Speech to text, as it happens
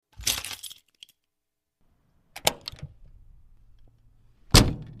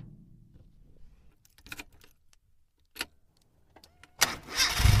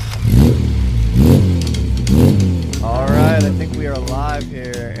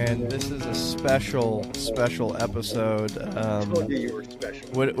and this is a special episode. Told you you were special.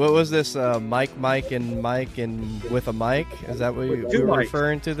 What was this? Mike, and with a mic? Is that what we were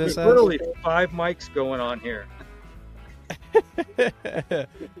referring to this There's as? literally 5 mics going on here.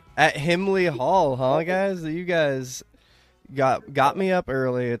 At Himley Hall, huh, guys? You guys got me up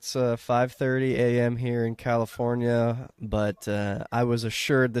early. It's 5:30 a.m. here in California, but I was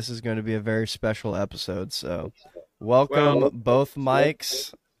assured this is going to be a very special episode. So, welcome both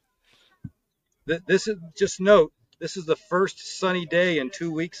mics. This is just note. This is the first sunny day in 2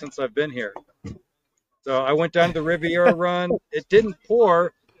 weeks since I've been here. So I went down to the Riviera run. It didn't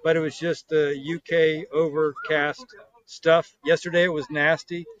pour, but it was just the UK overcast stuff. Yesterday it was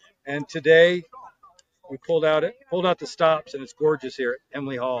nasty, and today we pulled out the stops, and it's gorgeous here at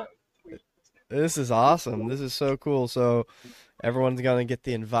Himley Hall. This is awesome. This is so cool. So everyone's gonna get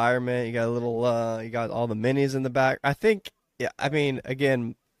the environment. You got a little. You got all the minis in the back. I think. Yeah. I mean,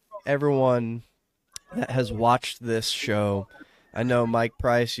 again, everyone that has watched this show, I know Mike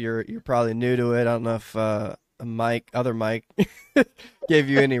Price. You're probably new to it. I don't know if other Mike, gave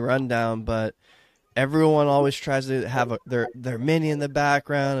you any rundown, but everyone always tries to have their mini in the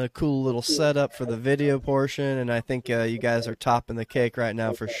background, a cool little setup for the video portion, and I think you guys are topping the cake right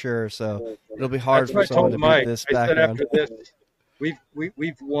now for sure. So it'll be hard for someone to beat this background. After this,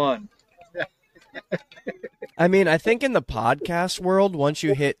 we've won. I mean, I think in the podcast world, once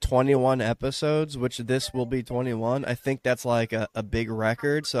you hit 21 episodes, which this will be 21, I think that's like a big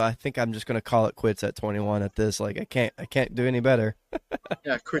record. So I think I'm just going to call it quits at 21 at this. Like I can't do any better.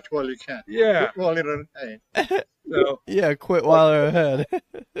 Yeah, quit while you can. Yeah. Quit while you're ahead. So, yeah, quit while you're ahead.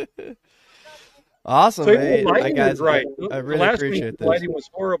 Awesome, so hey, guys. Right. I really appreciate this. Lighting was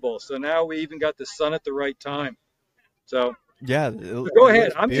horrible, so now we even got the sun at the right time. So yeah, go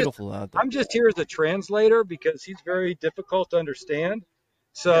ahead. I'm beautiful out there. I'm just here as a translator because he's very difficult to understand.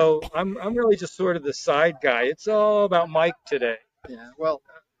 So I'm really just sort of the side guy. It's all about Mike today. Yeah. Well,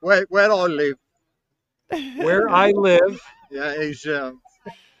 where I live. Where I live. Yeah, is the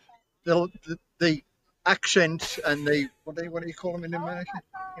accents and the what do you call them in America?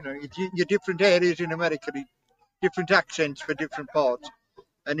 You know, your different areas in America, different accents for different parts.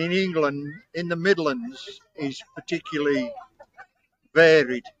 And in England, in the Midlands, is particularly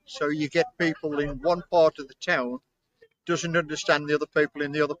varied. So you get people in one part of the town doesn't understand the other people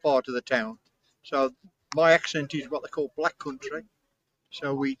in the other part of the town. So my accent is what they call black country.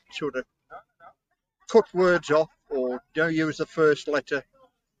 So we sort of cut words off or don't use the first letter.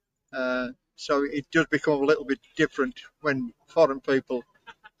 So it does become a little bit different when foreign people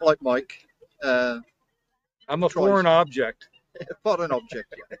like Mike. I'm a foreign object. Foreign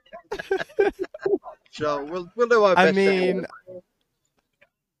object. Yeah. So we'll do our best. I mean,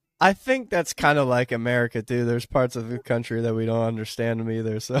 I think that's kind of like America too. There's parts of the country that we don't understand them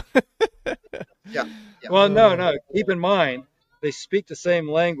either. So yeah. Well, no. Keep in mind, they speak the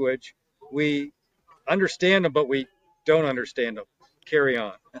same language. We understand them, but we don't understand them. Carry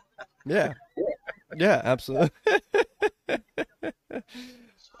on. Yeah, absolutely.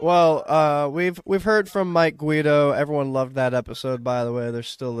 Well, we've heard from Mike Guido. Everyone loved that episode, by the way. They're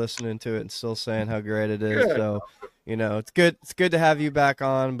still listening to it and still saying how great it is. Good. So, you know, it's good. It's good to have you back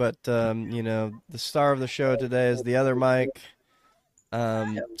on. But you know, the star of the show today is the other Mike.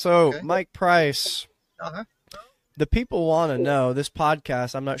 Okay. Mike Price. Uh-huh. The people want to know this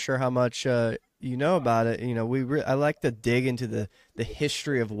podcast. I'm not sure how much you know about it. You know, I like to dig into the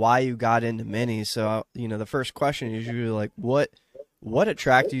history of why you got into minis. So, you know, the first question is usually like, what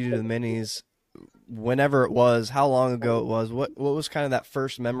attracted you to the minis? Whenever it was, how long ago it was? What was kind of that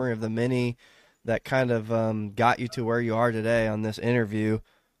first memory of the mini that kind of got you to where you are today on this interview?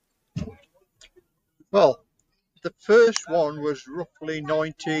 Well, the first one was roughly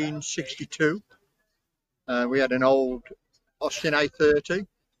 1962. We had an old Austin A30,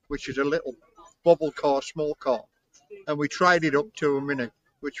 which is a little bubble car, small car, and we traded up to a Mini,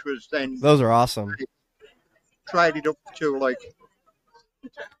 which was then Those are awesome. traded up to like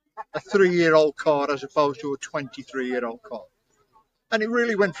a 3-year-old car as opposed to a 23-year-old car, and it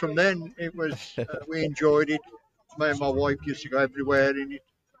really went from then. It was we enjoyed it. Me and my wife used to go everywhere in it.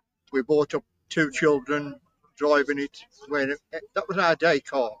 We brought up 2 children driving it. That was our day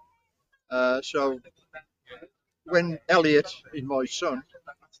car. So when Elliot is my son,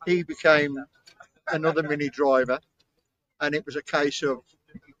 he became another Mini driver, and it was a case of,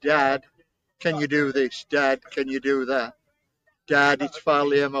 Dad, can you do this? Dad, can you do that? Dad, it's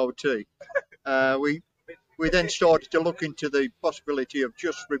failed the MOT. We then started to look into the possibility of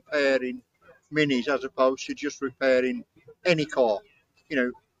just repairing Minis as opposed to just repairing any car. You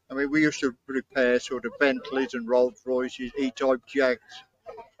know, I mean, we used to repair sort of Bentleys and Rolls Royces, E-type Jags,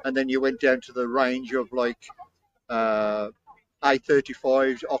 and then you went down to the range of like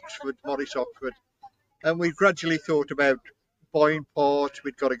A35s, Oxford, Morris Oxford, and we gradually thought about buying parts.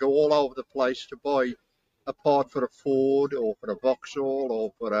 We'd got to go all over the place to buy a part for a Ford or for a Vauxhall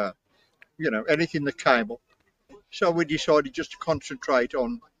or for a, anything that came up. So we decided just to concentrate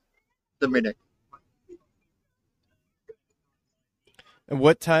on the Mini. And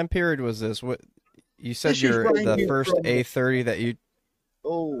what time period was this? What you said This is you're the ranging first from A30 that you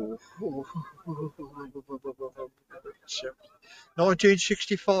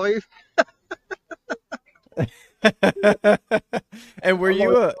 1965. And were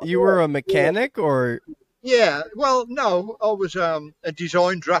you were a mechanic or Yeah, well, no, I was a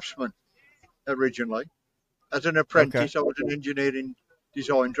design draftsman originally. As an okay, apprentice, I was an engineering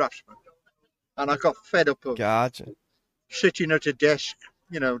design draftsman, and I got fed up of gotcha. sitting at a desk,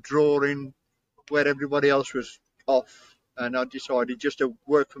 drawing where everybody else was off, and I decided just to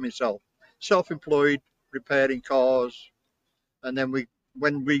work for myself, self-employed, repairing cars, and then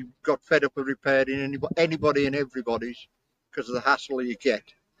when we got fed up of repairing anybody and everybody's because of the hassle you get,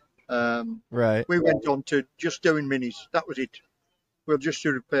 Right. we went on to just doing minis. That was it. We'll just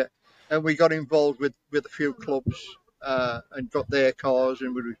do repair, and we got involved with a few clubs and got their cars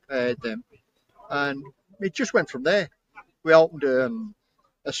and we repaired them, and it just went from there. We opened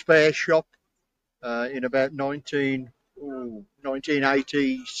a spare shop in about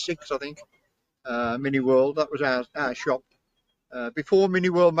 1986, I think. Mini World, that was our shop. Before Mini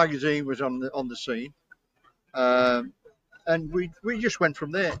World magazine was on the scene, um, and we just went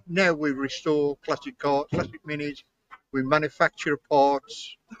from there. Now we restore classic minis. We manufacture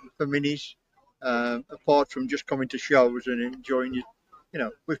parts for minis, apart from just coming to shows and enjoying it.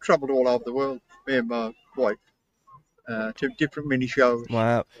 We've travelled all over the world, me and my wife, to different mini shows.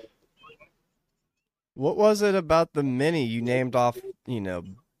 Wow. What was it about the Mini you named off,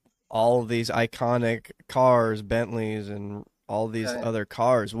 all of these iconic cars, Bentleys and all these Uh, other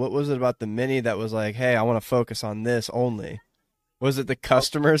cars? What was it about the Mini that was like, hey, I want to focus on this only? Was it the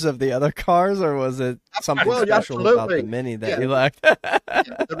customers of the other cars, or was it something well, special about the absolutely. Mini that Yeah, you liked? yeah.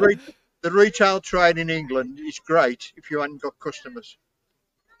 The retail trade in England is great if you haven't got customers.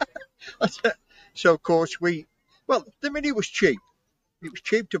 So of course the Mini was cheap. It was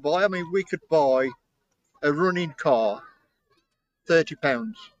cheap to buy. I mean, we could buy a running car,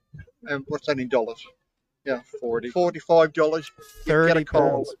 £30, and what's that in dollars? Yeah, 45 dollars. You could get a 30 car.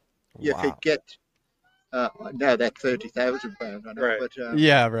 pounds. You could Wow. get now that £30,000, I know, Right. but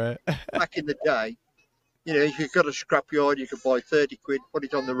Yeah, right. back in the day, if you got a scrapyard, you could buy 30 quid, put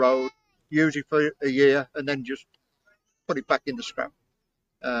it on the road, use it for a year, and then just put it back in the scrap.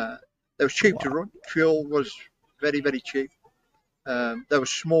 They were cheap to Wow. run. Fuel was very, very cheap. They were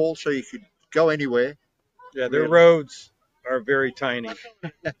small, so you could go anywhere. Yeah, their Really. roads are very tiny,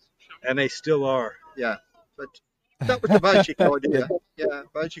 and they still are. Yeah, but that was the basic idea. Yeah,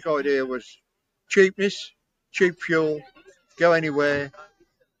 basic idea was cheapness, cheap fuel, go anywhere,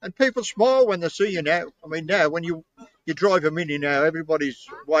 and people smile when they see you now. I mean, now when you drive a Mini now, everybody's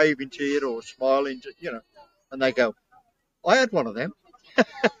waving to you or smiling, and they go, "I had one of them."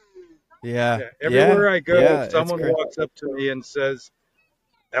 Yeah. Yeah, Yeah. everywhere I go, Yeah. It's someone great. walks up to me and says,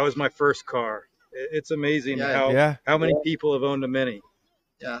 "That was my first car." It's amazing Yeah, Yeah. how many people have owned a Mini.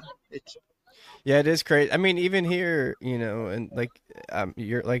 yeah, it's Yeah, it is crazy. I mean, even here, and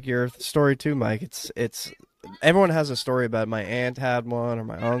your story too, Mike. It's everyone has a story about my aunt had one or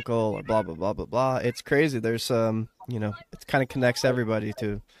my uncle or blah blah blah blah blah. It's crazy. There's it kind of connects everybody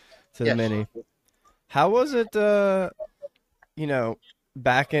to the yes. Mini. How was it?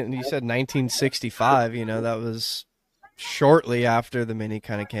 Back in you said 1965. That was shortly after the Mini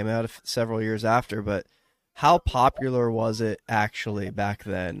kind of came out, several years after. But how popular was it actually back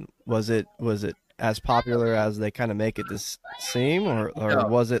then? Was it as popular as they kind of make it seem, or No,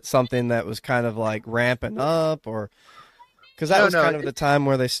 was it something that was kind of like ramping up, or because that no, was no. kind of the time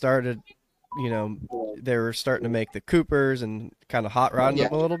where they started, they were starting to make the Coopers and kind of hot rodding Yeah,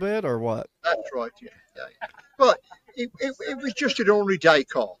 them a little bit, or what? that's right. Yeah, yeah, yeah. But it was just an ordinary day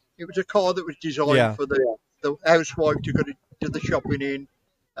car. It was a car that was designed Yeah, for the housewife to go to do the shopping in,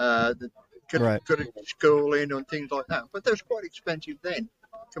 the right, go to school in, and things like that. But they was quite expensive then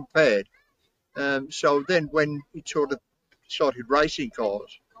compared. So then when it sort of started racing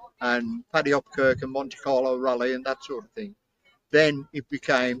cars and Paddy Hopkirk and Monte Carlo Rally and that sort of thing, then it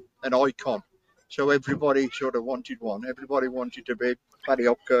became an icon. So everybody sort of wanted one. Everybody wanted to be Paddy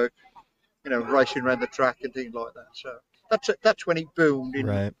Hopkirk, racing around the track and things like that. So that's when it boomed in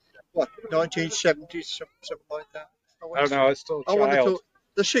right. what 1970s, something like that. I don't know. I was still a I want to child. thought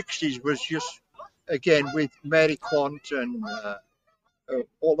the 60s was just again with Mary Quant and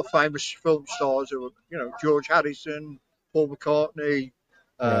all the famous film stars who were, George Harrison, Paul McCartney,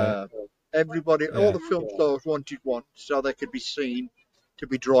 Right. uh, everybody, all Yeah. the film stars wanted one so they could be seen to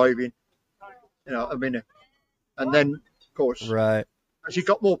be driving, a minute. And then, of course, Right. as he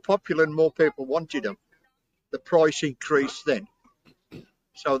got more popular and more people wanted them, the price increased then,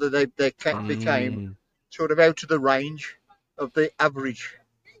 so that they became Mm. sort of out of the range of the average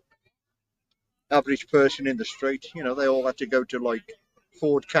person in the street. They all had to go to like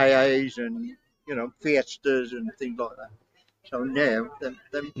Ford KAs and Fiestas and things like that. So now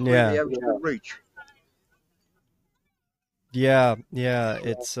they're Yeah. really out of reach. Yeah. Yeah.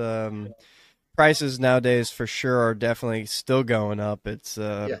 It's prices nowadays for sure are definitely still going up. It's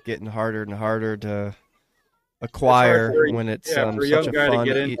Yeah, getting harder and harder to It's hard acquire for when it's for a such young a guy to fun.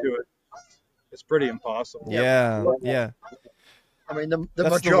 get into it. It's pretty impossible. yeah. Yeah. Well, Yeah. I mean, the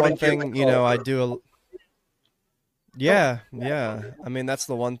That's the one majority of the thing, cars I are. do. Go on. Yeah, yeah. I mean, that's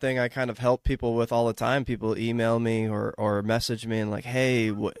the one thing I kind of help people with all the time. People email me or message me and like,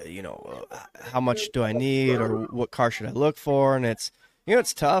 "Hey, how much do I need, or what car should I look for?" And it's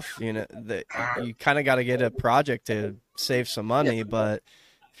tough. That you kind of got to get a project to save some Yeah, money, but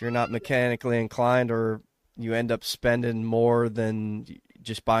if you're not mechanically inclined, or you end up spending more than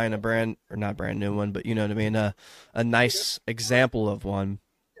just buying a brand or not brand new one, but you know what I mean, a nice example of one.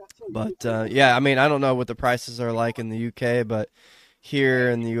 But yeah, I mean, I don't know what the prices are like in the UK, but here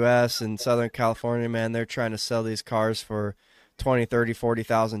in the US and Southern California, man, they're trying to sell these cars for 20, 30,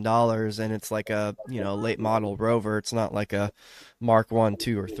 $40,000, and it's like a, late model Rover. It's not like a Mark 1,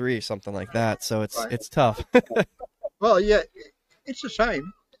 2 or 3, something like that. So it's right. it's tough. Well, yeah, it's the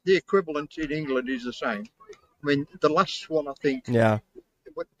same. The equivalent in England is the same. I mean, the last one I think, Yeah.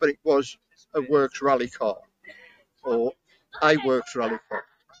 but it was a works rally car or a works rally car,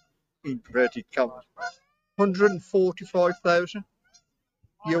 inverted commas. 145,000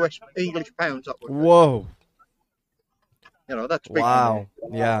 US English pounds. That would be. Whoa. That's big money.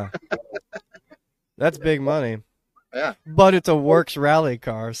 Wow. Yeah. That's big money. Yeah, But it's a works rally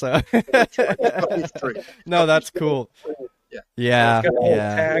car, so it's right. It's got history. It's no, got that's history. cool. Yeah, It's Yeah, got the little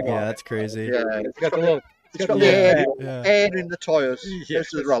yeah, tag yeah, on it. that's crazy. yeah. It's got the little. It's It's got got the the little Yeah, tag. yeah. air in the tyres. Yes.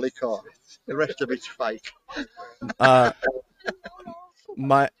 This is a rally car. The rest of it's fake. Uh,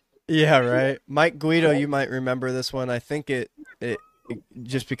 my yeah, right. Mike Guido, you might remember this one. I think it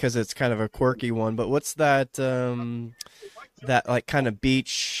just because it's kind of a quirky one. But what's that like kind of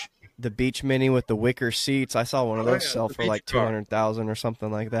the beach mini with the wicker seats? I saw one of Oh those yeah, sell the for beach like car. 200,000 or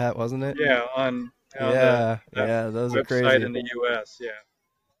something like that, wasn't it? Yeah, on the Yeah, yeah, those are website in crazy. the U.S. Yeah.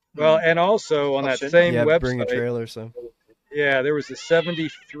 Well, and also on I've that seen them. same Yeah, bring a website, trailer. So. yeah, there was a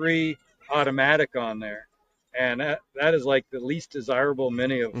 '73 automatic on there, and that is like the least desirable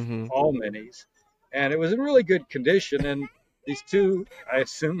mini of Hmm. all minis, and it was in really good condition. And these two, I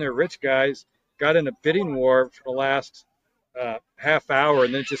assume they're rich guys, got in a bidding war for the last half hour,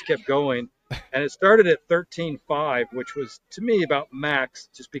 and then it just kept going. And it started at 13.5, which was to me about max,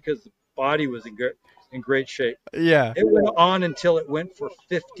 just because the body was in great shape. Yeah. It went on until it went for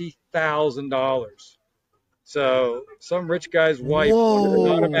 $50,000. So some rich guy's wife wanted an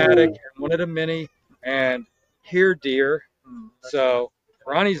automatic Whoa. and wanted a mini, and here, dear. So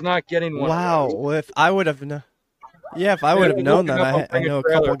Ronnie's not getting one of Wow. those. Well, if I would have known, yeah, if I Yeah, would have known look it that, up on I Bring a know a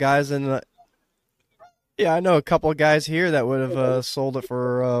Trailer. couple guys yeah, I know a couple guys here that would have sold it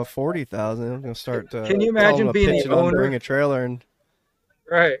for 40,000. I'm gonna start Can you tell them imagine to being pitch the it on owner? Bring a Trailer, and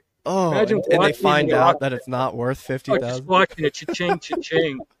Right. Imagine and they watching find the out auction. that it's not worth Oh, just 50,000. watching it, cha-ching,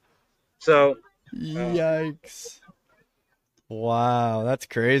 cha-ching. So, uh, Yikes! Wow, that's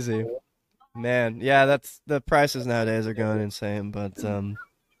crazy, man. Yeah, that's the prices nowadays are going insane. But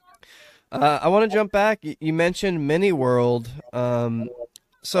I want to jump back. You mentioned Mini World. Right.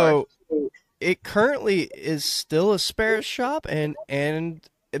 So it currently is still a spare shop and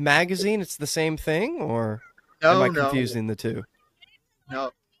a magazine. It's the same thing, or am No, I no, confusing the two?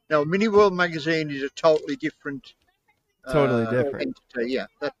 no. No, Mini World magazine is a totally different Totally different. entity. Yeah,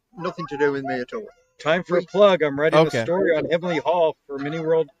 that nothing to do with me at all. time for a We, plug. I'm writing a Okay. story on Himley Hall for Mini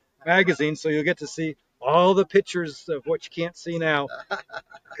World magazine, so you'll get to see all the pictures of what you can't see now.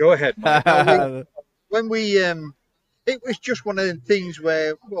 Go ahead, Mike. no, when we it was just one of the things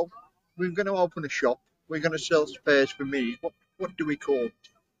where, well, we're going to open a shop. We're going to sell spares for minis. What do we call it?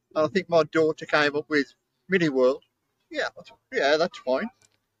 And I think my daughter came up with Mini World. Yeah, that's fine.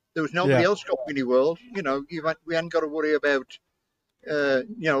 There was nobody Yeah. else got Mini World. We hadn't got to worry about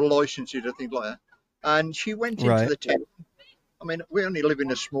licenses or things like that. And she went into Right. the town. I mean, we only live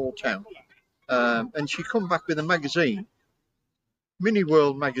in a small town. And she come back with a magazine, Mini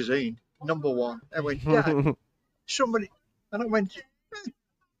World magazine, #1. I went, Dad, somebody, and I went,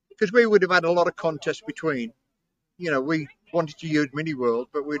 because we would have had a lot of contests between. We wanted to use Mini World,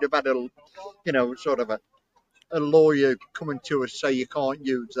 but we'd have had sort of a lawyer coming to us say you can't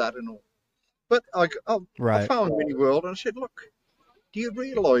use that and all. But I Right. found Mini World and I said, look, do you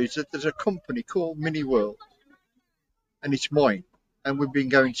realise that there's a company called Mini World and it's mine, and we've been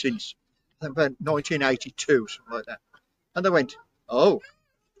going since about 1982, something like that. And they went, oh,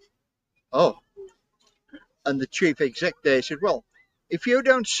 and the chief exec there said, well, if you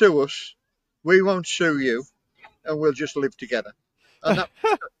don't sue us, we won't sue you, and we'll just live together.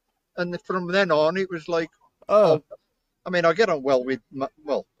 And from then on, it was like, Oh, I get on well with,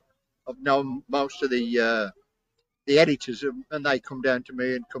 I've known most of the editors, and they come down to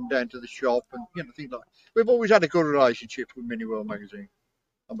me and come down to the shop, and things like that. We've always had a good relationship with Mini World magazine,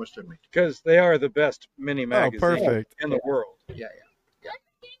 I must admit. Because they are the best mini magazine perfect. in the world. Yeah.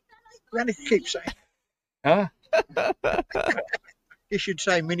 And it keeps saying, Huh? you should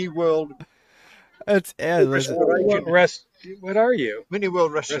say Mini World listen, What are you? Mini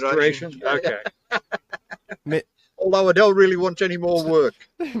World Restoration. Okay. Although I don't really want any more work.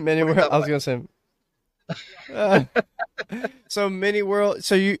 Mini World. I was gonna say. So Mini World.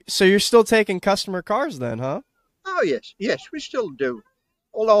 So you're still taking customer cars then, huh? Oh yes, we still do.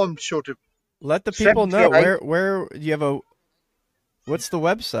 Although I'm sort of. Let the people know 78. where you have a. What's the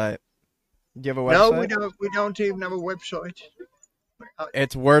website? Do you have a website? No, we don't even have a website.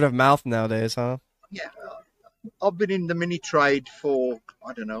 It's word of mouth nowadays, huh? Yeah, I've been in the mini trade for,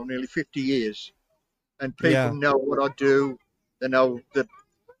 I don't know, nearly 50 years. And people know what I do. They know that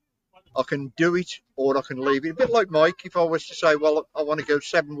I can do it or I can leave it. A bit like Mike, if I was to say, well, I want to go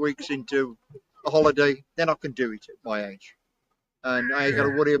 7 weeks into a holiday, then I can do it at my age. And I ain't got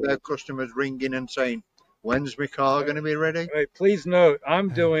to worry about customers ringing and saying, when's my car going to be ready? Wait, please note, I'm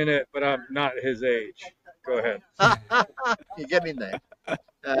doing it, but I'm not his age. Go ahead. You're getting there.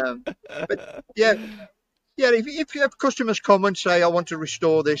 But yeah, if you have customers come and say, I want to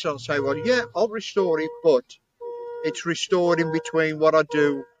restore this, I'll say, well, yeah, I'll restore it, but it's restored in between what I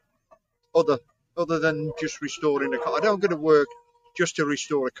do other than just restoring a car. I don't go to work just to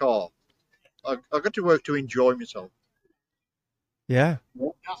restore a car. I got to work to enjoy myself. Yeah.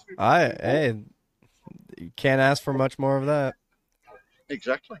 Hey, you can't ask for much more of that.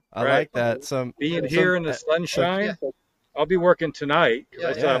 Exactly. I like that. Being here in the sunshine, I'll be working tonight because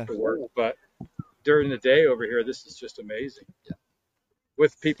I still have to work, but during the day over here, this is just amazing.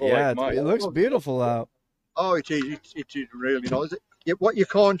 With people like Mike. It looks beautiful out. Oh, it is. It is really nice. What you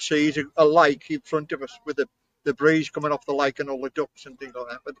can't see is a lake in front of us with the breeze coming off the lake and all the ducks and things like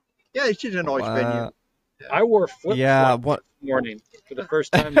that. But yeah, it is a nice venue. Yeah. I wore flip-flops this morning for the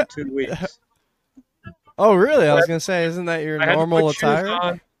first time in 2 weeks. Oh, really? I was going to say, isn't that your normal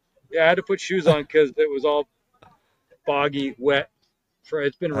attire? Yeah, I had to put shoes on because it was all foggy, wet.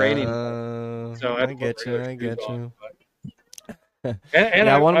 It's been raining. So I get you.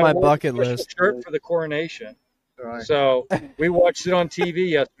 And one of my bucket list shirt for the coronation. Right. So we watched it on TV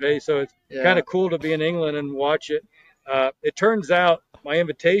yesterday. So it's kind of cool to be in England and watch it. It turns out my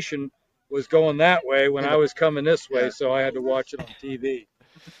invitation was going that way when I was coming this way, so I had to watch it on TV.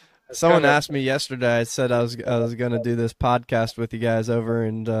 Someone asked me yesterday. I said I was going to do this podcast with you guys over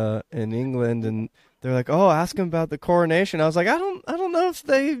in England, and they're like, "Oh, ask them about the coronation." I was like, "I don't know if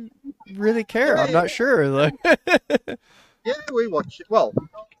they really care. I'm not sure." Like, yeah, we watched it. Well,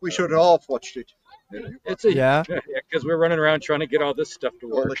 we should have all watched it. It's because we're running around trying to get all this stuff to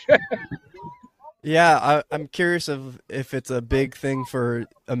work. Yeah, I'm curious if it's a big thing for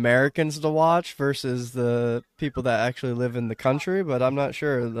Americans to watch versus the people that actually live in the country, but I'm not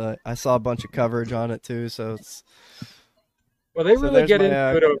sure. I saw a bunch of coverage on it too, so it's. Well, they really get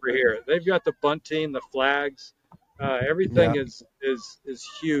into it over here. They've got the bunting, the flags, everything is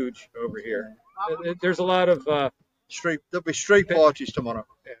huge over here. There's a lot of there'll be street parties tomorrow.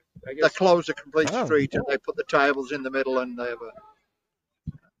 Yeah, they close the complete street and they put the tables in the middle and they have a.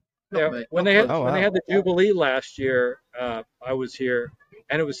 When they had the Jubilee last year, I was here,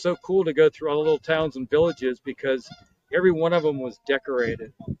 and it was so cool to go through all the little towns and villages because every one of them was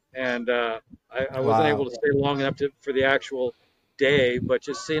decorated, and I wasn't able to stay long enough for the actual day, but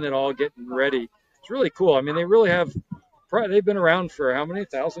just seeing it all getting ready, it's really cool. I mean, they really have. They've been around for how many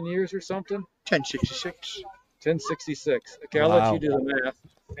 1,000 years or something? 1066. 1066. Okay, I'll let you do the math.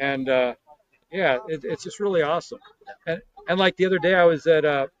 And it's just really awesome. And like the other day, I was at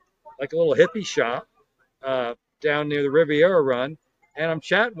like a little hippie shop down near the Riviera Run, and I'm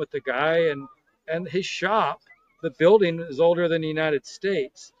chatting with the guy, and his shop, the building is older than the United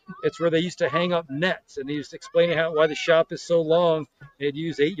States. It's where they used to hang up nets, and he was explaining why the shop is so long. They'd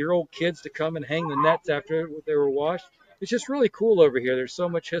use 8-year-old kids to come and hang the nets after they were washed. it's just really cool over here. There's so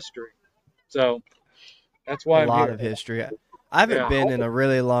much history. So that's A why I'm lot here. of history. I haven't Yeah. been in a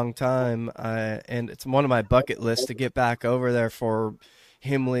really long time, and it's one of my bucket lists to get back over there for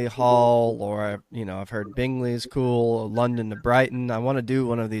Himley Hall, or I've heard Bingley's cool, London to Brighton. I want to do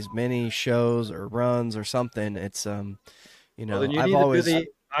one of these mini shows or runs or something. It's Well, then you I've need to do always the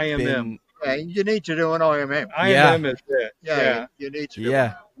IMM. been, Yeah, you need to do an IMM. yeah, IMM is it. Yeah, Yeah. you need to do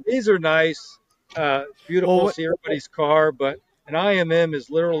yeah. one. These are nice. It's Well, beautiful to see everybody's car, but an IMM is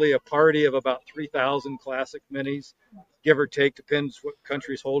literally a party of about 3,000 classic minis, give or take, depends what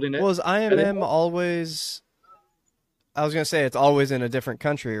country's holding it. was And it, IMM always? I was gonna say it's always in a different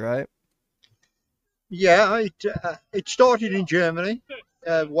country, right? Yeah, it started in Germany,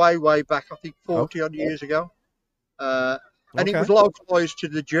 way back, I think Oh, 40 odd years ago. Uh, and it okay, was localized to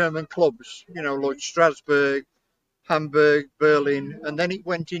the German clubs, like Strasbourg, Hamburg, Berlin, and then it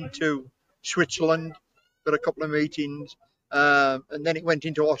went into Switzerland for a couple of meetings, and then it went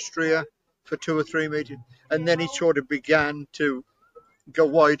into Austria for 2 or 3 meetings, and then it sort of began to go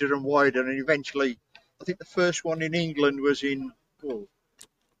wider and wider, and eventually, I think the first one in England was in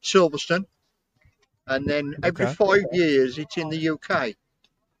Silverstone, and then every okay, 5 years it's in the UK,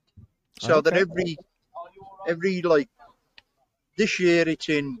 so that okay. every like this year it's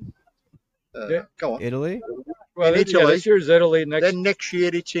in yeah, go on Italy. well, in yeah, Italy, this year's Italy. Next, then next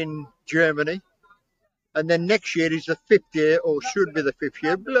year it's in Germany. And then next year is the 5th year, or should be the 5th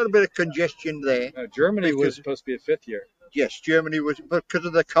year. A little bit of congestion there Germany was because, supposed to be a fifth year. yes, Germany was, but because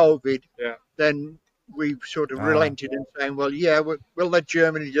of the COVID, Yeah. then we've sort of Ah, relented and saying, well, yeah, we'll let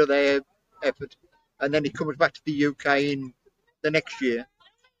Germany do their effort. And then it comes back to the UK in the next year.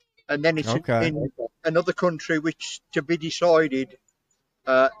 And then it's okay. in another country, which to be decided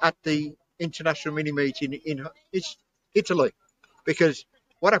at the international mini meeting in it's Italy. Because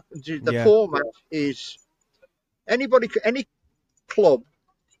what happens is the Yeah. format is any club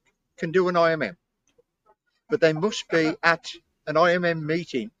can do an IMM, but they must be at an IMM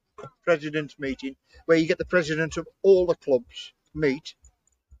meeting, president's meeting, where you get the presidents of all the clubs meet.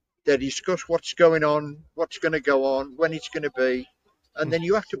 They discuss what's going on, what's going to go on, when it's going to be, and then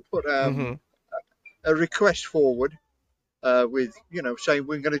you have to put Mm-hmm. a request forward with, saying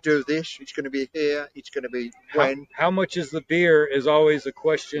we're going to do this, it's going to be here, it's going to be when. How much is the beer is always a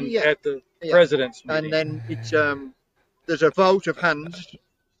question Yeah, at the yeah. president's And meeting. then it's there's a vote of hands.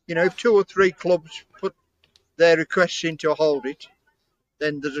 If 2 or 3 clubs put their requests in to hold it,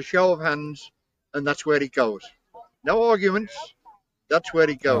 then there's a show of hands, and that's where it goes. No arguments. That's where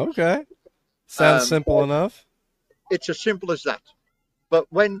it goes. Okay. Sounds Um, simple enough. it's as simple as that. But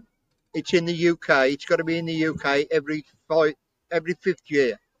when it's in the UK, it's got to be in the UK every 5th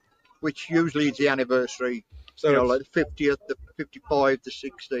year, which usually is the anniversary. So it's, Like the 50th, the 55, the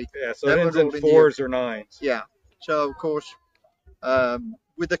 60. yeah, so They it were ends in all in the fours UK. or nines. Yeah. So of course,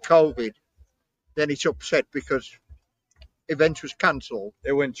 with the COVID, then it's upset because events was cancelled.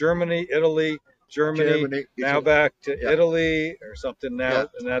 It went Germany, Italy, Germany, Germany, now Italy. back to Yeah. Italy or something now, Yeah.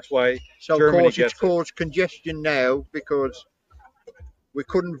 and that's why So of Germany course it's gets it. caused congestion now because we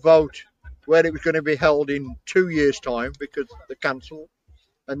couldn't vote where it was going to be held in 2 years' time because they cancelled,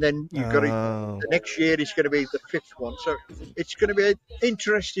 and then you've got to. Oh. The next year is going to be the 5th one, so it's going to be an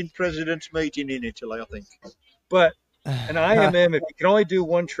interesting president's meeting in Italy, I think. But an IMM, if you can only do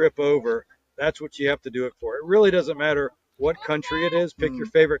one trip over, that's what you have to do it for. It really doesn't matter what country it is. Pick your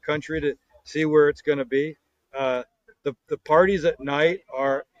favorite country to see where it's going to be. The parties at night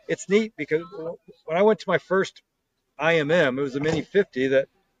are, it's neat because when I went to my first IMM, it was a Mini 50 that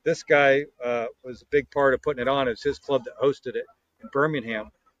this guy was a big part of putting it on. It was his club that hosted it in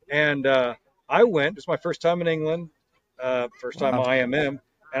Birmingham. And I went, it was my first time in England, first time Wow. IMM,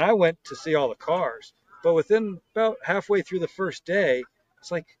 and I went to see all the cars. But within about halfway through the first day, it's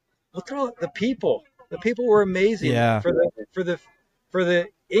like, look at all the people. The people were amazing. Yeah. For the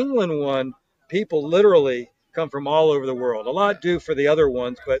England one, people literally come from all over the world. A lot do for the other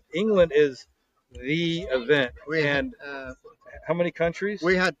ones, but England is the event. And how many countries?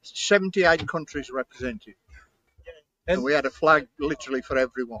 We had 78 countries represented, and we had a flag literally for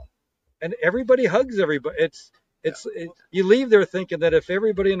everyone. And everybody hugs everybody. You leave there thinking that if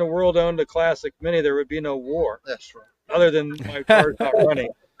everybody in the world owned a classic Mini, there would be no war. That's right. Other than my car's not running.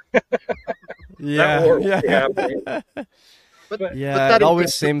 That war would be happening. But Yeah, it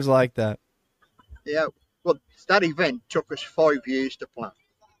always seems like that. Yeah, well, that event took us 5 years to plan.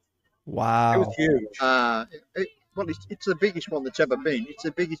 It Wow. was huge. Well, it's the biggest one that's ever been. It's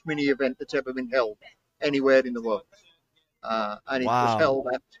the biggest mini event that's ever been held anywhere in the world. And it was Wow. held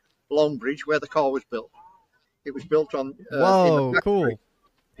at Longbridge, where the car was built. It was built on in the Whoa, factory. cool.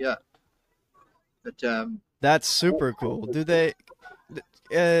 Yeah. But That's super cool. Do they?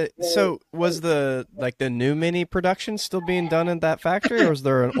 So was the new Mini production still being done in that factory, or was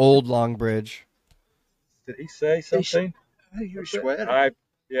there an old Long Bridge? Did he say something? You swear?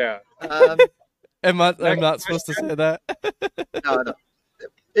 Yeah. I'm Next not supposed to say that. No.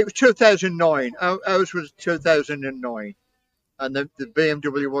 It was 2009. Ours was 2009, and the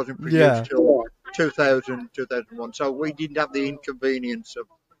BMW wasn't Yeah. produced till 2000, 2001. So we didn't have the inconvenience of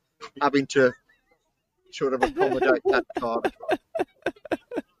having to sort of accommodate that car as well.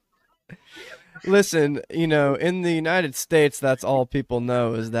 Listen, in the United States, that's all people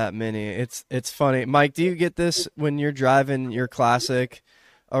know is that Mini. It's funny. Mike, do you get this when you're driving your classic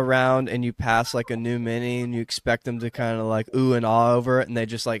around and you pass like a new Mini and you expect them to kind of like ooh and ah over it, and they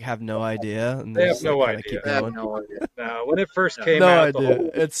just like have no idea and They have just like no kind of idea. keep They have going? no idea. Now, when it first came No out, idea.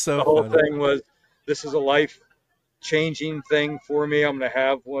 It's so the whole funny. thing was, this is a life-changing thing for me. I'm going to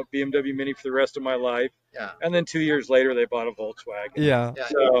have one BMW Mini for the rest of my life. Yeah. And then 2 years later, they bought a Volkswagen. Yeah. Yeah.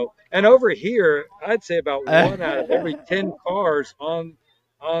 So, and over here, I'd say about one out of every 10 cars on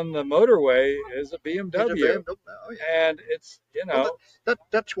the motorway is a It's a BMW. BMW. Oh, yeah. And it's, Well,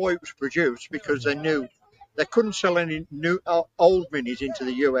 that's why it was produced, because they knew they couldn't sell any new old Minis into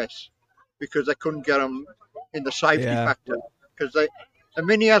the US because they couldn't get them in the safety Yeah. factor. Because a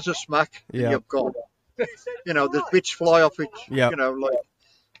Mini has a smack, and Yeah. you've gone. There's bits fly off it. Yeah.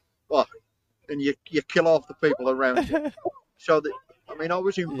 And you kill off the people around you. So I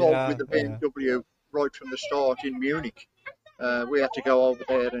was involved Yeah, with the yeah. BMW right from the start in Munich. We had to go over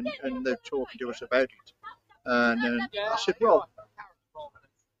there, and they're talking to us about it. And I said, well,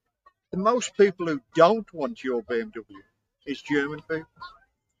 the most people who don't want your BMW is German people.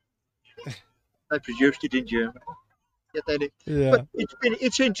 They produced it in Germany. Get that? Yeah. But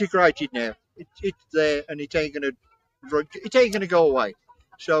it's integrated now. It's there, and it ain't gonna go away.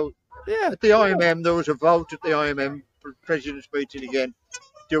 So Yeah. at the IMM, there was a vote at the IMM President's meeting again.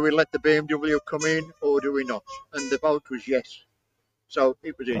 Do we let the BMW come in or do we not? And the vote was yes. So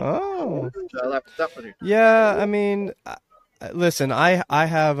it was in. Oh. So that was it. Yeah, I mean, listen, I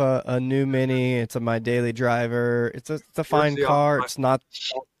have a new Mini. It's my daily driver. It's a fine the car. opposite? It's not.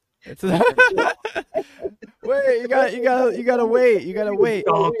 It's wait. You gotta wait. You gotta wait.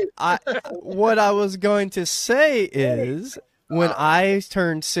 What I was going to say is when I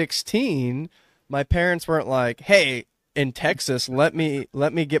turned 16, my parents weren't like, "Hey, in Texas, let me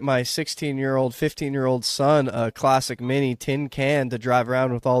get my 16-year-old, 15-year-old son a classic Mini tin can to drive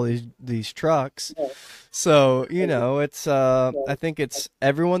around with all these trucks." So, it's I think it's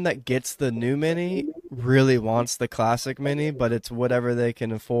everyone that gets the new Mini really wants the classic Mini, but it's whatever they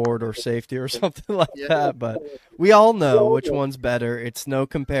can afford or safety or something like that. But we all know which one's better. It's no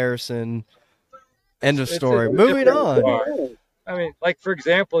comparison. End of story. It's a Moving different on. car. I mean, like for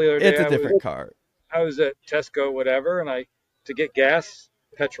example, the other day It's a different car. I was at Tesco, whatever, and to get gas,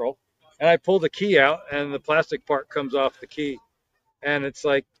 petrol, and I pull the key out, and the plastic part comes off the key, and it's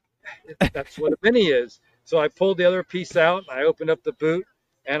like, that's what a Mini is. So I pulled the other piece out, and I opened up the boot,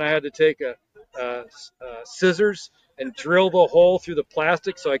 and I had to take a scissors and drill the hole through the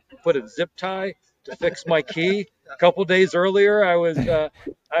plastic so I could put a zip tie to fix my key. A couple days earlier, I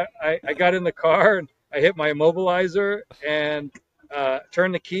got in the car and I hit my immobilizer and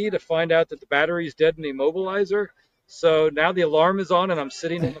turned the key to find out that the battery's dead in the immobilizer. So now the alarm is on and I'm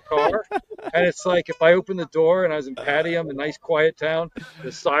sitting in the car. And it's like if I open the door and I was in Pattayam, a nice quiet town,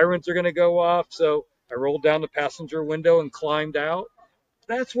 the sirens are going to go off. So I rolled down the passenger window and climbed out.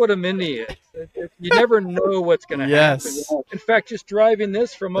 That's what a Mini is. You never know what's going to Yes. happen. In fact, just driving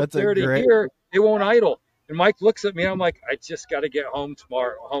this from up That's a there to great- here, it won't idle. And Mike looks at me. I'm like, I just got to get home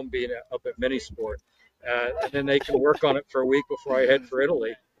tomorrow. Home being up at Minisport, and then they can work on it for a week before I head for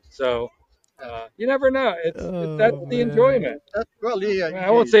Italy. So you never know. That's the man. enjoyment. I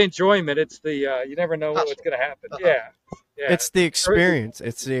won't say enjoyment. It's the you never know what's going to happen. Yeah. It's the experience.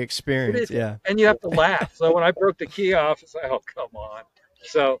 It's the experience. Yeah. And you have to laugh. So when I broke the key off, it's like, oh, come on.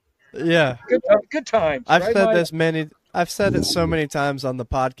 So Yeah. good times. I've right, said Mike? this I've said it so many times on the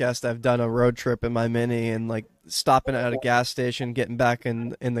podcast. I've done a road trip in my Mini and like stopping at a gas station, getting back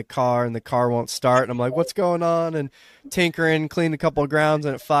in the car, and the car won't start. And I'm like, what's going on? And tinkering, clean a couple of grounds,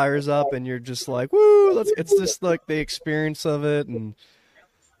 and it fires up, and you're just like, woo! It's just like the experience of it.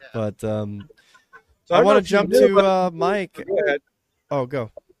 But So I want to don't know if you jump knew, to but- Mike. Go ahead. Oh,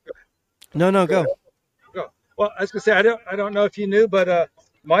 go. No, go. Well, I was gonna say I don't know if you knew, but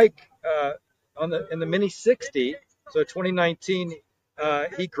Mike in the Mini 60, so 2019,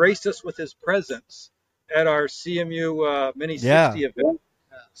 he graced us with his presence at our CMU Mini 60 event.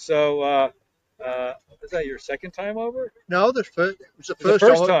 So Is that your second time over? No, it was the It's the first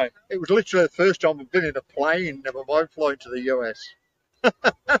first time. time. It was literally the first time I've been in a plane, never mind flying to the US.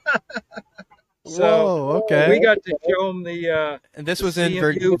 So Whoa. we Okay. got to show them And this the was in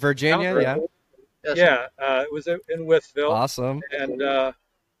CMU Virginia. mountain. Yeah. Yes, sir. Yeah, it was in Withville, Awesome. and uh,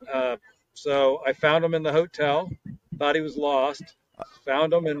 so I found him in the hotel. Thought he was lost.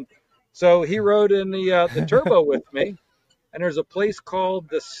 Found him, and so he rode in the turbo with me. And there's a place called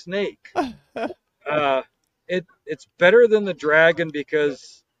the Snake. Uh, it's better than the Dragon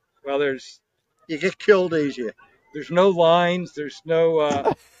because, well, You get killed easier. there's no lines, there's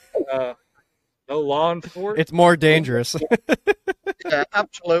uh, no law enforcement, It's more dangerous. Yeah,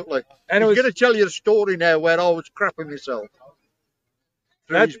 absolutely. and it He's was going to tell you the story now where I was crapping myself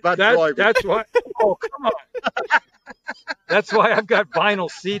through his bad driving. that's why. Oh, come on. That's why I've got vinyl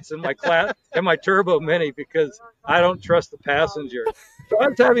seats in my Turbo Mini because I don't trust the passenger. So I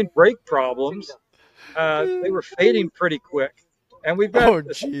was having brake problems. They were fading pretty quick, and we've got Oh,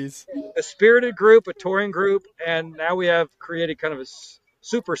 jeez. a spirited group, a touring group, and now we have created kind of a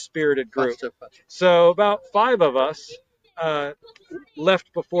super spirited group. Faster. So about 5 of us uh,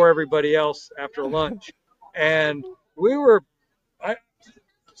 left before everybody else after lunch, and we were. I,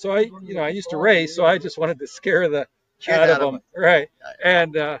 I used to race, so I just wanted to scare the Shit out of out of them, it. right?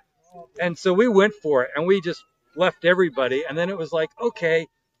 And so we went for it, and we just left everybody, and then it was like, okay,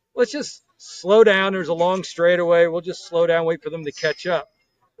 let's just slow down. There's a long straightaway. We'll just slow down, wait for them to catch up.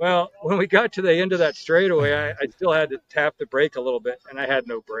 Well, when we got to the end of that straightaway, I still had to tap the brake a little bit, and I had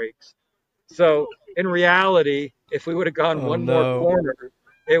no brakes. So in reality, if we would have gone Oh, one more no. corner,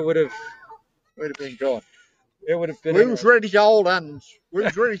 it would have We'd have been gone. been. We was ready to hold hands. We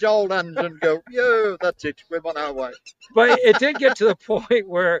was ready to hold hands and go, yeah, that's it. We're on our way. But it did get to the point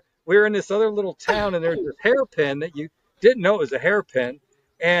where we were in this other little town, and there's this hairpin that you didn't know it was a hairpin,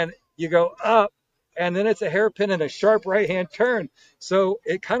 and you go up, and then it's a hairpin and a sharp right-hand turn. So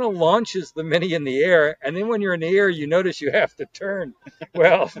it kind of launches the Mini in the air, and then when you're in the air, you notice you have to turn.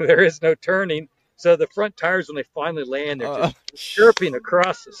 Well, there is no turning. So the front tires, when they finally land, they're just chirping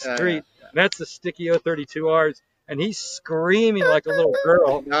across the street. And that's the sticky 032Rs, and he's screaming like a little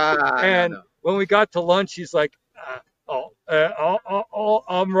girl. And when we got to lunch, he's like,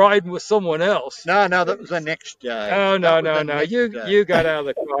 I'm riding with someone else. No, that was the next day. Oh, no. You got out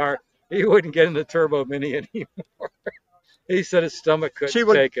of the car. He wouldn't get in the Turbo Mini anymore. He said his stomach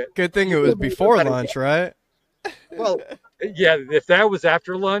couldn't take it. Good thing it was before lunch, right? Well, yeah, if that was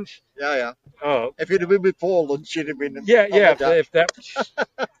after lunch. Yeah. Oh. If it had been before lunch, it'd have been. Yeah. If that.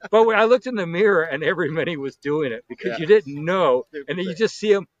 But I looked in the mirror, and every Mini was doing it because you didn't know, and then you just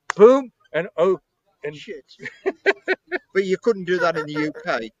see him, boom, and and shit. But you couldn't do that in the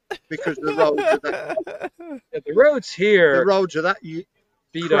UK because the roads are that. Yeah, the roads here. The roads are that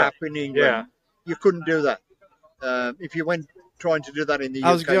crap in England. Yeah. You couldn't do that. If you went trying to do that in the UK.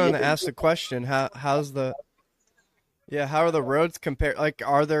 I was going to ask the question. How are the roads compared? Like,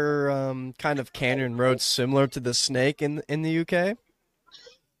 are there kind of canyon roads similar to the Snake in the UK?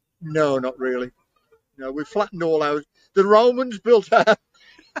 No, not really. No, we flattened all out. The Romans built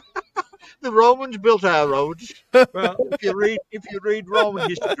our roads. Well, if you read Roman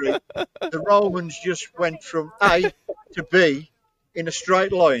history, the Romans just went from A to B in a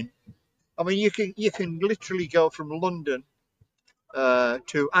straight line. I mean, you can literally go from London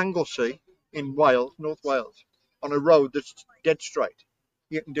to Anglesey in Wales, North Wales, on a road that's dead straight.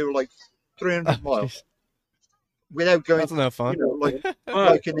 You can do like 300 miles without going. That's no fun.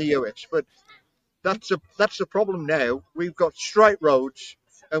 Like in the US. But that's the problem now. We've got straight roads,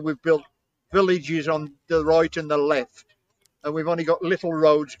 and we've built villages on the right and the left, and we've only got little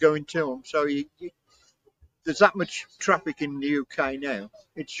roads going to them. So there's that much traffic in the UK now.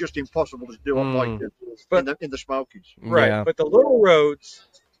 It's just impossible to do it like in the Smokies. Right. Yeah. But the little roads,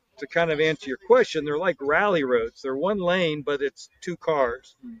 to kind of answer your question, they're like rally roads. They're one lane, but it's 2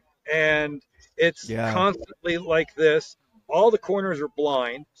 cars. And it's constantly like this. All the corners are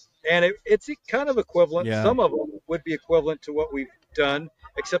blind. And it's kind of equivalent. Yeah. Some of them would be equivalent to what we've done,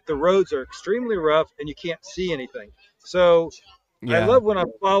 except the roads are extremely rough and you can't see anything. So I love when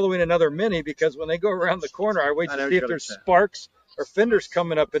I'm following another Mini because when they go around the corner, I wait to see if there's sparks or fenders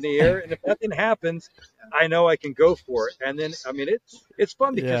coming up in the air. And if nothing happens, I know I can go for it. And then, I mean, it's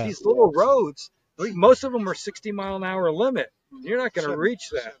fun because these little roads, most of them are 60-mile-an-hour limit. You're not going to reach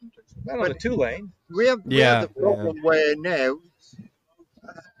that. Not on a 2-lane. We have the problem where now,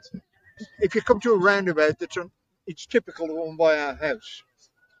 if you come to a roundabout it's typical of one by our house.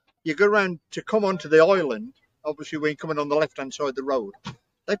 You go around to come onto the island. Obviously, when you're coming on the left-hand side of the road,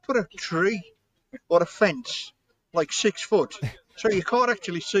 they put a tree or a fence like 6 foot So you can't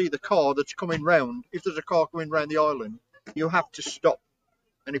actually see the car that's coming round. If there's a car coming round the island, you have to stop.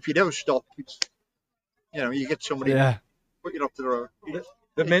 And if you don't stop, it's, you get somebody Yeah. put you off the road.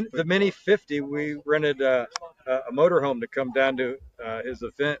 The Mini 50, we rented a motorhome to come down to his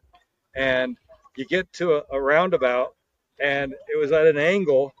event, and you get to a roundabout, and it was at an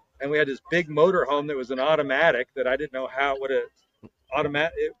angle, and we had this big motorhome that was an automatic that I didn't know what a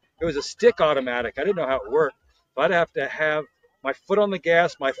automatic. It was a stick automatic. I didn't know how it worked. But I'd have to have my foot on the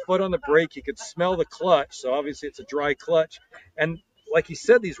gas, my foot on the brake. You could smell the clutch, so obviously it's a dry clutch. And like you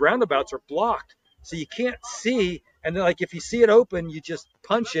said, these roundabouts are blocked, so you can't see. And then, like, if you see it open, you just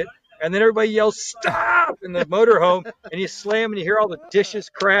punch it, and then everybody yells "stop" in the motorhome, and you slam, and you hear all the dishes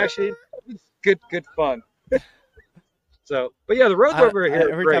crashing. Good fun. So, but yeah, the roads over here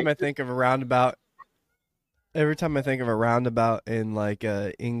are Every great. time I think of a roundabout, every time I think of a roundabout in like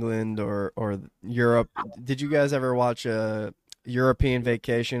England or Europe, did you guys ever watch a European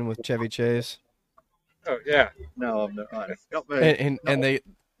Vacation with Chevy Chase? Oh yeah. No, I'm not. Not me. And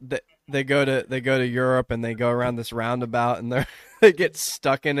they go to Europe and they go around this roundabout and they get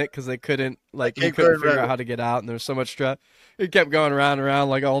stuck in it because they couldn't figure out how to get out, and there's so much traffic. It kept going around and around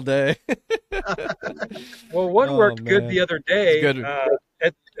like all day. Well, one worked good man. the other day. Good.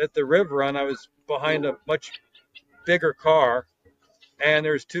 At the Riv Run, I was behind a much bigger car, and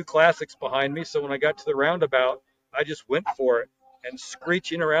there's two classics behind me. So when I got to the roundabout, I just went for it. And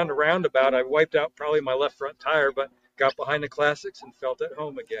screeching around the roundabout, I wiped out probably my left front tire, but got behind the classics and felt at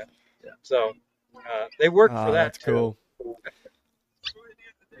home again. Yeah. So they work for that. That's too. cool.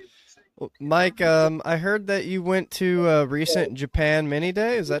 Well, Mike, I heard that you went to a recent Japan Mini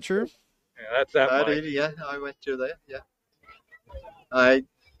Day. Is that true? Yeah, that's that. I did, yeah. I went to there, yeah.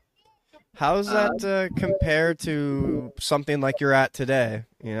 How's that compared to something like you're at today?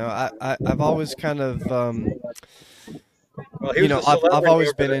 I've always kind of, well, I've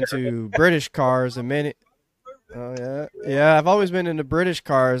always been into British cars and mini. Oh yeah, yeah. I've always been into British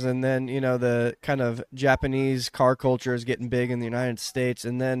cars, and then the kind of Japanese car culture is getting big in the United States,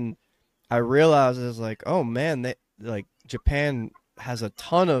 and then I realized it's like, oh man, Japan has a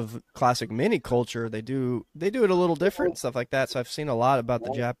ton of classic mini culture. They do it a little different, stuff like that. So I've seen a lot about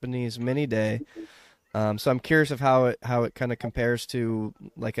the Japanese Mini Day. So I'm curious of how it kind of compares to,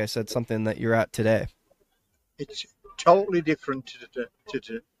 like I said, something that you're at today. It's totally different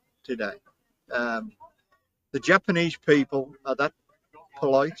to today. The Japanese people are that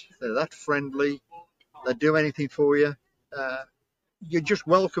polite. They're that friendly. They do anything for you. You're just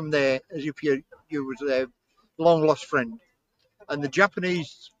welcome there as if you was their long lost friend. And the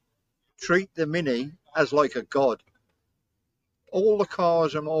Japanese treat the Mini as like a god. All the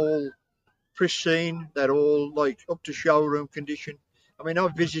cars are all pristine. They're all like up to showroom condition. I mean, I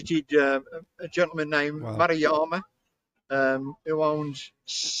visited a gentleman named Maruyama, who owns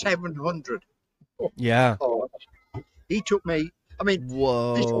 700 cars. He took me. I mean,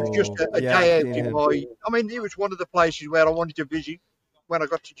 whoa! This was just a day out in my. I mean, it was one of the places where I wanted to visit when I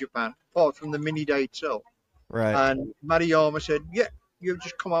got to Japan, apart from the Mini Day itself. Right. And Maruyama said, "Yeah, you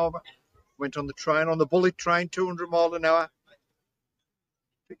just come over." Went on the train, on the bullet train, 200 miles an hour.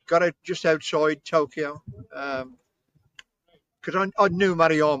 Got out just outside Tokyo, because I knew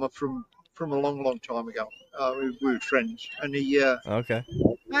Maruyama from a long time ago. We were friends, and he okay.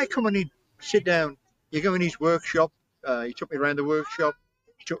 Hey, come on in, sit down. You go in his workshop. He took me around the workshop.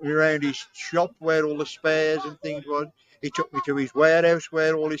 He took me around his shop where all the spares and things was. He took me to his warehouse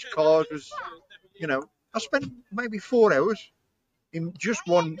where all his cars was. I spent maybe 4 hours in just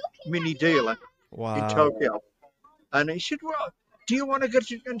one mini dealer in Tokyo. And he said, well, do you want to get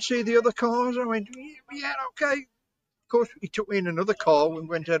and see the other cars? I went, yeah, okay. Of course, he took me in another car. We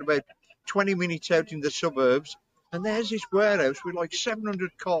went out about 20 minutes out in the suburbs. And there's this warehouse with like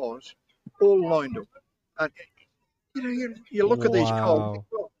 700 cars all lined up. And, you look at these cars,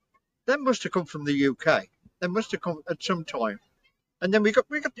 they must have come from the UK. They must have come at some time. And then we got.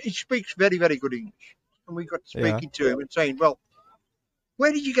 He speaks very, very good English. And we got speaking to him and saying, well,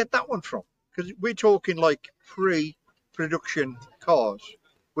 where did you get that one from? Because we're talking like pre-production cars,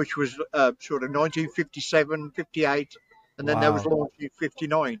 which was sort of 1957, 58, and then there was launched in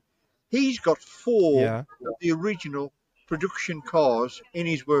 59. He's got 4 of the original production cars in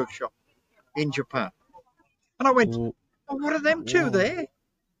his workshop in Japan. And I went, well, what are them two there?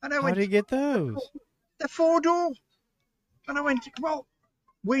 And I went, how did you get those? They're 4-door. And I went, well,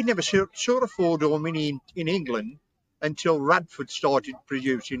 we never saw a 4-door Mini in England until Radford started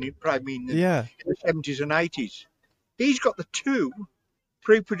producing it, probably in the 70s and 80s. He's got the 2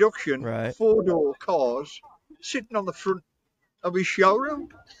 pre-production 4-door cars sitting on the front of his showroom.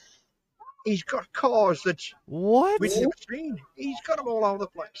 he's got cars that What? we'd never seen. He's got them all over the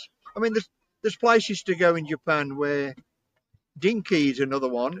place. I mean, there's places to go in Japan where Dinky's another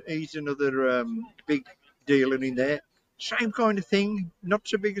one. He's another big dealer in there. Same kind of thing, not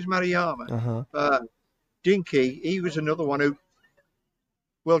so big as Mariyama. Uh-huh. Dinky, he was another one who,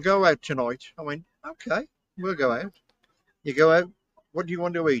 we'll go out tonight. I went, okay, we'll go out. You go out, what do you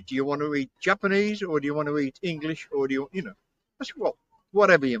want to eat? Do you want to eat Japanese or do you want to eat English or do you, I said, well,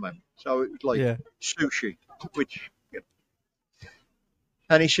 whatever you want. So it was like Yeah. sushi, which,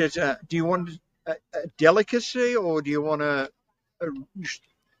 and he says, do you want a delicacy or do you want a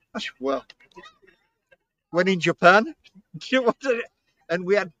I said, well, when in Japan, and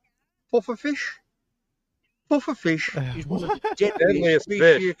we had puffer fish. Puffer fish is one of the deadliest Deadliest fish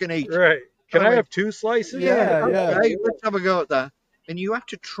fish. you can eat. Right. Can I I went, have 2 slices? Yeah, yeah. Okay, let's have a go at that. And you have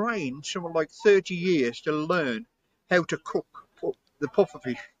to train someone like 30 years to learn how to cook the puffer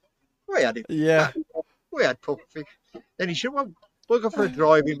fish. We had it. Yeah. We had puffer fish. Then he said, well, we'll go for a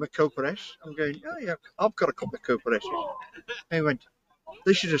drive in with Cooper-S. I'm going, oh, yeah, I've got a couple of Cooper-S. And he went,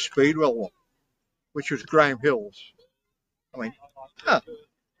 this is a Speedwell one, which was Graham Hill's. I went,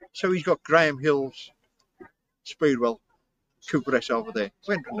 so he's got Graham Hill's Speedwell Cooper-S over there.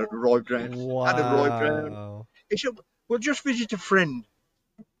 Went and arrived round. Had arrived round. Wow. He said, we'll just visit a friend.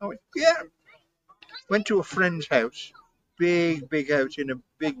 I went, yeah. Went to a friend's house. Big house in a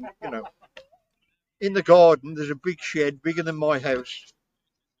big, in the garden. There's a big shed, bigger than my house.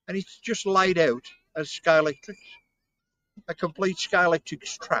 And it's just laid out as Sky Electrics. A complete Sky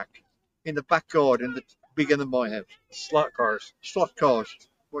Electrics track in the back garden that's bigger than my house. Slot cars. Slot cars.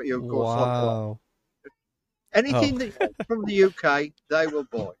 What you call slot cars. Wow. Anything that from the UK, they will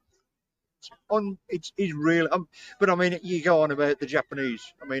buy. It's real. But I mean, you go on about the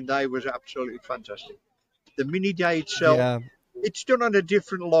Japanese. I mean, they was absolutely fantastic. The mini day itself, Yeah. it's done on a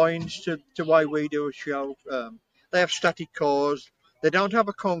different lines to the way we do a show. They have static cars. They don't have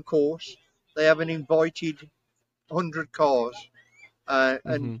a concourse. They have an invited 100 cars.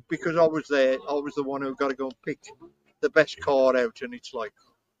 And because I was there, I was the one who got to go and pick the best car out. And it's like,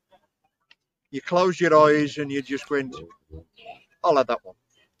 you close your eyes and you just went, I'll have that one.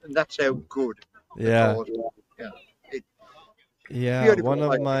 And that's how good the Yeah. cars are. Yeah. Yeah. Beautiful One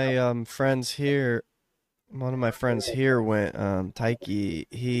of place. my friends here went Taiki.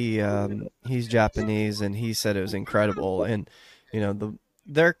 He's Japanese and he said it was incredible. And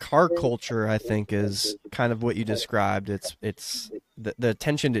their car culture, I think, is kind of what you described. It's the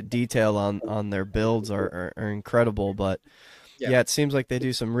attention to detail on their builds are incredible, but yeah, it seems like they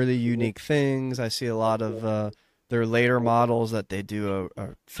do some really unique things. I see a lot of their later models that they do a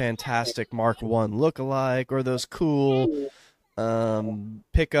fantastic Mark 1 look-alike, or those cool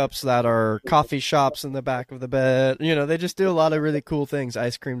pickups that are coffee shops in the back of the bed. They just do a lot of really cool things,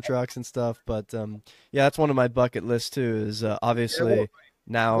 ice cream trucks and stuff. But yeah, that's one of my bucket lists too, is obviously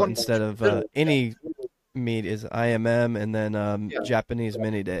now instead of any meet is IMM and then Japanese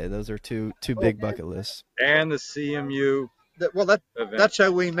Mini Day. Those are two big bucket lists. And the CMU. Well, that's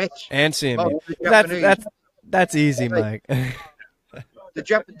how we met. And CMU. Oh, the Japanese. That's easy, Mike.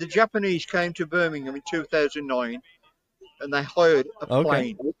 The Japanese came to Birmingham in 2009 and they hired a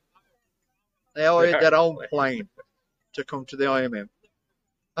plane. Okay. They hired their own plane to come to the IMM.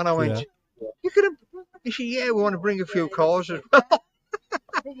 And I went, you could have, he said, yeah, we want to bring a few cars as well.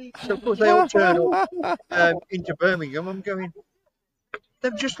 So of course they all turned up into Birmingham. I'm going,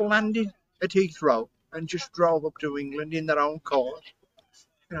 they've just landed at Heathrow and just drove up to England in their own cars.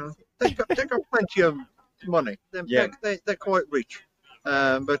 They've got plenty of money. They're quite rich.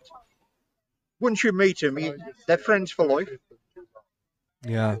 But once you meet them, they're friends for life.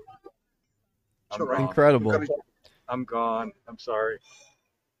 Yeah. It's all right. Incredible. I'm gone. I'm sorry.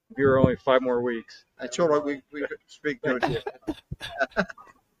 You're only 5 more weeks. It's all right. We speak to it.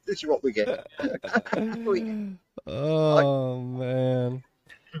 This is what we get. Oh, man.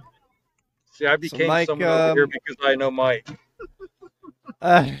 See, I became Mike, someone over here because I know Mike.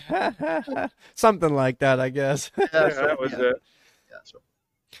 Something like that, I guess. That was it.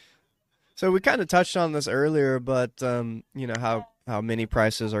 So we kind of touched on this earlier, but how mini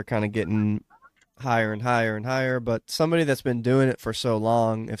prices are kind of getting higher and higher and higher. But somebody that's been doing it for so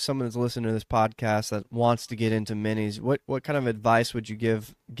long, if someone is listening to this podcast that wants to get into minis, what kind of advice would you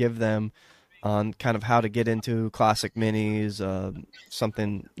give them on kind of how to get into classic minis?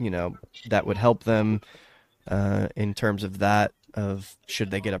 Something that would help them in terms of that. Of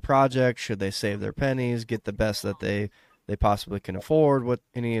should they get a project? Should they save their pennies? Get the best that they possibly can afford?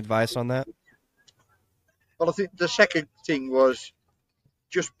 Any advice on that? Well, I think the second thing was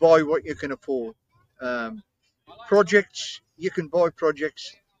just buy what you can afford. Projects, you can buy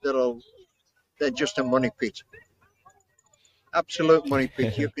projects that'll they're just a money pit. Absolute money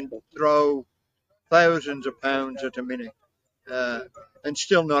pit. You can throw thousands of pounds at a Mini and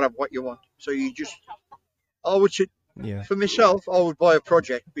still not have what you want. So you just, I would say, Yeah. for myself, I would buy a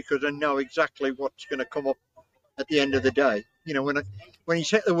project because I know exactly what's going to come up at the end of the day. You know, when you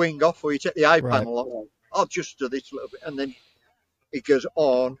take the wing off or you take the eye Right. panel off, I'll just do this a little bit, and then it goes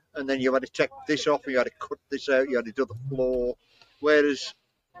on, and then you had to take this off, and you had to cut this out, you had to do the floor. Whereas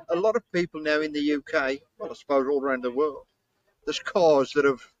a lot of people now in the UK, well, I suppose all around the world, there's cars that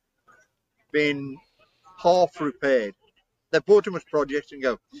have been half repaired. They bought them as projects and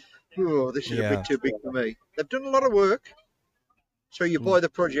go, oh, this is a bit Yeah. too big for me. They've done a lot of work, so you buy the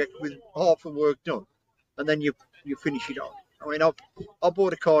project with half the work done, and then you finish it off. I mean, I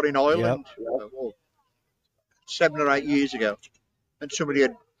bought a car in Yep. Ireland 7 or 8 years ago, and somebody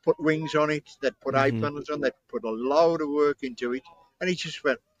had put wings on it, they'd put eye Mhm. panels on, they'd put a load of work into it, and he just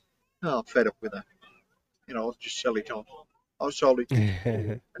went, oh, I'm fed up with that. You know, I'll just sell it on. I sold it.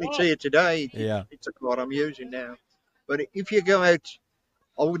 And it's here today. Yeah. It's a car I'm using now. But if you go out,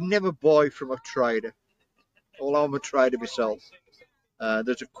 I would never buy from a trader. Although I'm a trader myself,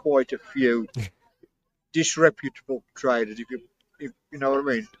 there's quite a few disreputable traders. If you know what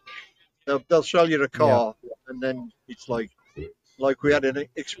I mean, they'll sell you a Yeah. car, and then it's like we had an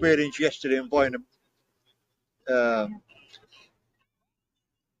experience yesterday in buying the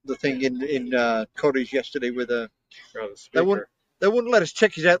thing in Curry's yesterday with a. Oh, the They wouldn't speaker. they wouldn't let us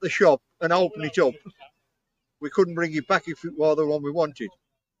check it out the shop and open it up. We couldn't bring it back if it were the one we wanted,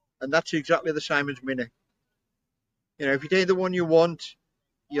 and that's exactly the same as Mini. You know, if it ain't the one you want,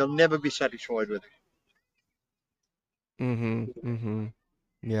 you'll never be satisfied with it. Mhm. Mhm.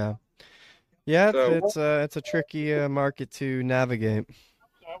 Yeah. Yeah. So It's a tricky market to navigate.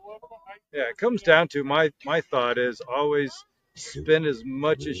 yeah, it comes down to my thought is always spend as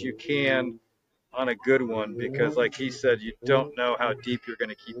much as you can on a good one because, like he said, you don't know how deep you're going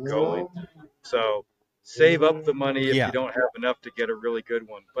to keep going. So save up the money if you Yeah. don't have enough to get a really good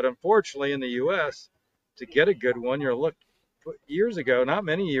one. But unfortunately, in the U.S., to get a good one, you're look years ago, not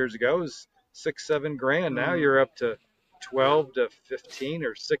many years ago, it was 6, 7 grand. Now you're up to 12 to 15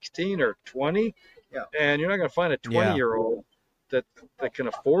 or 16 or 20, Yeah. and you're not going to find a Yeah. 20-year-old that can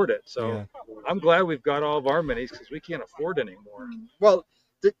afford it. So Yeah. I'm glad we've got all of our minis because we can't afford anymore. Well,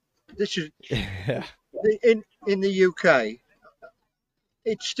 this is Yeah. in the UK.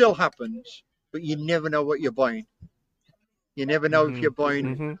 It still happens, but you never know what you're buying. You never know if you're Mhm.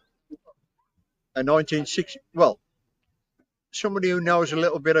 buying Mhm. a 1960. Well, somebody who knows a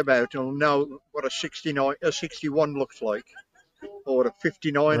little bit about it will know what a 69, a 61 looks like, or a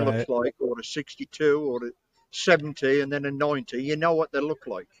 59 looks Right. like, or a 62, or a 70, and then a 90. You know what they look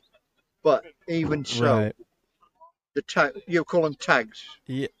like. But even so, Right. you call them tags.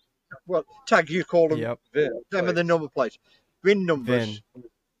 Yeah. Well, tags you call them. Yep. VIN Them are the plates. number plates. VIN numbers. Vin.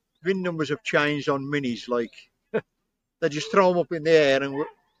 VIN numbers have changed on minis. Like they just throw them up in the air, and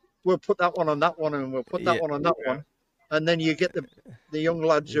we'll put that one on that one, and we'll put that Yeah. one on that Yeah. one, and then you get the young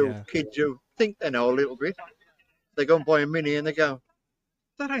lads who Yeah. kids who think they know a little bit. They go and buy a mini, and they go,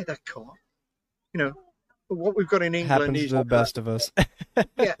 "That ain't that car." You know, but what we've got in England Happens is to the best of us.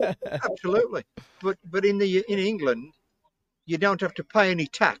 yeah, absolutely. But in England, you don't have to pay any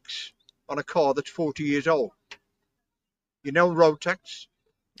tax on a car that's 40 years old. You know road tax.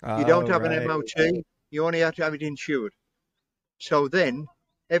 You don't Oh, have an right. MOT. You only have to have it insured. So then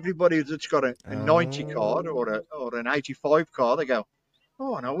everybody that's got a 90 card Oh. or an 85 car, they go,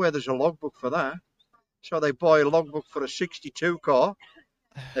 oh, I know where there's a logbook for that. So they buy a logbook for a 62 car.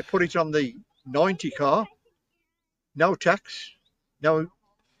 They put it on the 90 car. No tax, no,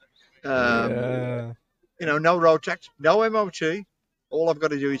 um, Yeah. no road tax, no MOT. All I've got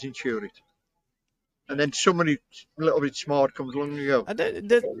to do is insure it. And then somebody a little bit smart comes along and go,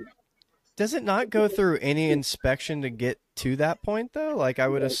 Does it not go through any inspection to get to that point though? Like I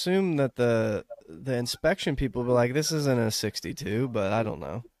would assume that the inspection people would be like, this isn't a 62, but I don't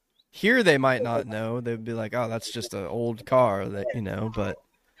know. Here they might not know. They'd be like, oh, that's just an old car that. But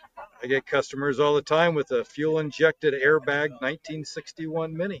I get customers all the time with a fuel injected airbag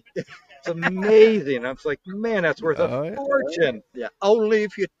 1961 Mini. It's amazing. I'm like, man, that's worth a oh yeah, fortune. yeah, only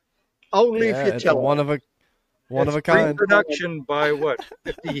if you it's a tell them. one of It's a kind. pre-production by what,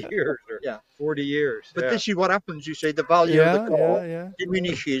 50 years or Yeah. 40 years. But Yeah. this is what happens. You see, the value of Yeah, the car yeah.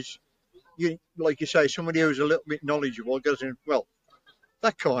 diminishes. Like you say, somebody who's a little bit knowledgeable goes in, well,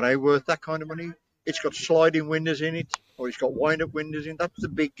 that car ain't worth that kind of money. It's got sliding windows in it, or it's got wind-up windows in it. That's the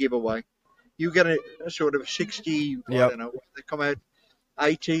big giveaway. You get a sort of 60, I Yep. don't know, they come out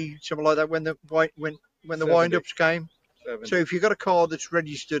 80, something like that when the 70. wind-ups came. 70. So if you've got a car that's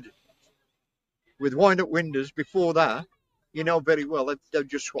registered with wind-up windows before that, you know very well they've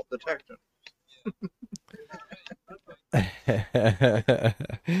just swapped the tractor.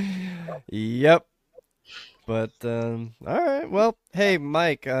 Yep. But all right. Well, hey,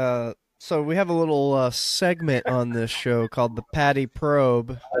 Mike. So we have a little segment on this show called the Patty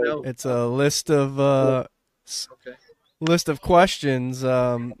Probe. I know. It's a list of Okay. list of questions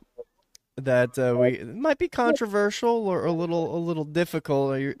that we it might be controversial or a little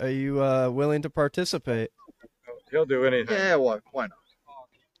difficult. Are you willing to participate? He'll do anything. Yeah, why not?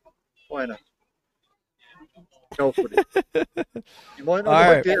 Why not? Go for it. You might All not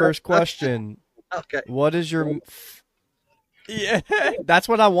right. like it. First question. Okay. What is your Yeah, that's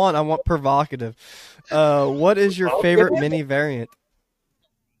what I want. I want provocative. What is your favorite mini variant?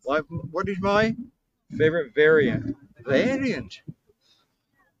 What is my Favorite variant? variant?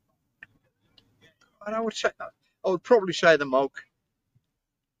 And I would probably say the Moke.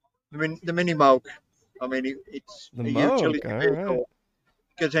 The mini Moke. I mean, it's The a Moke, utility all vehicle. right.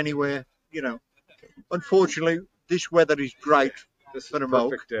 Gets anywhere, you know. Unfortunately, this weather is great, This is For a the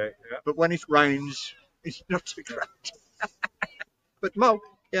Moke. perfect day. Yeah. but when it rains, it's not so great. But Moke,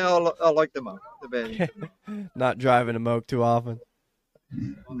 yeah, I like the Moke, the variant. of the Moke. Not driving a Moke too often.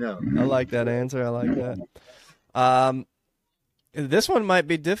 No. I like that answer. I like that. Um, this one might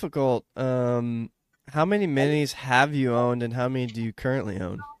be difficult. How many minis have you owned, and how many do you currently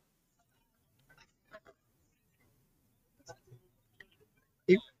own?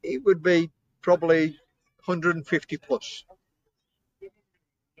 It would be probably 150 plus.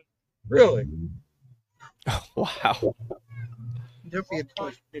 Really? Wow. Don't forget,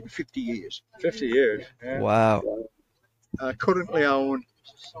 in 50 years. 50 years. Yeah. Wow. I currently own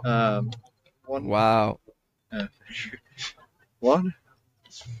one. Wow. Uh, one.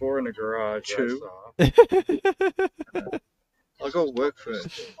 It's 4 in the garage. Two. I saw. I'll go work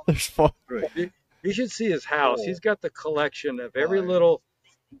first. There's four. Three. You should see his house. He's got the collection of every little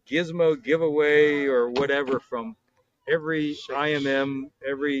gizmo giveaway or whatever from every Six. IMM,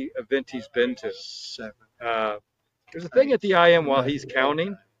 every event he's been to. 7. There's a thing at the IM while he's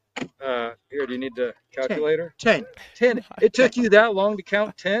counting. Here, do you need the calculator? 10. 10. It took you that long to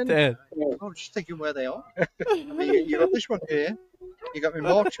count 10? 10. I'm just thinking where they are. I mean, you got this one here. You got my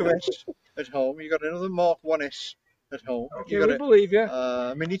Mark 2S at home. You got another Mark 1S at home. Okay, You got we believe you.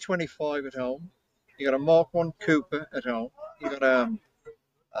 a Mini 25 at home. You got a Mark 1 Cooper at home. You got a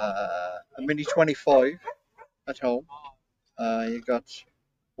Mini 25 at home. You got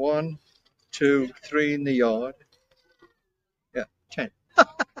 1, 2, 3 in the yard. Yeah, 10.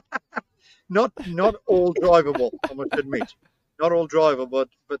 Not all drivable, I must admit. Not all drivable,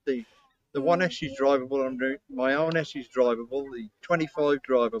 but the 1S is drivable. My own S is drivable. The 25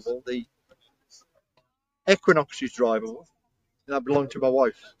 drivable. The Equinox is drivable. That belonged to my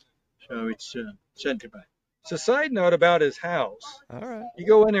wife, so it's sent it back. So, side note about his house. All right. You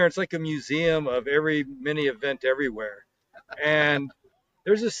go in there, it's like a museum of every mini event everywhere. And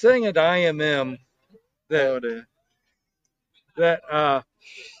there's this thing at IMM Oh, that dear.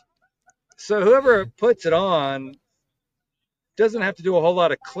 so whoever puts it on doesn't have to do a whole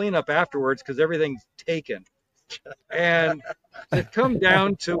lot of cleanup afterwards because everything's taken. And to come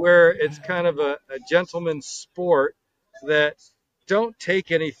down to where it's kind of a gentleman's sport that don't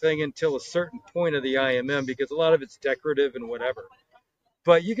take anything until a certain point of the IMM because a lot of it's decorative and whatever.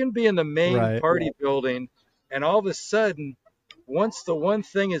 But you can be in the main Right. party building and all of a sudden, once the one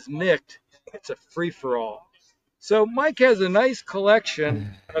thing is nicked, it's a free-for-all. So Mike has a nice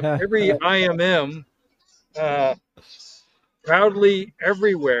collection of every IMM proudly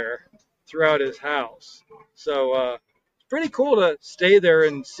everywhere throughout his house. So it's pretty cool to stay there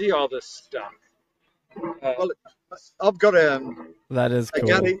and see all this stuff. Well, I've got That is a cool.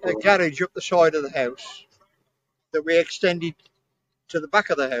 garage up the side of the house that we extended to the back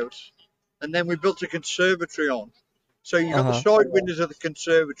of the house, and then we built a conservatory on. So you got the side windows of the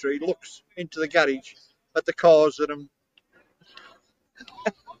conservatory, looks into the garage at the cars that are.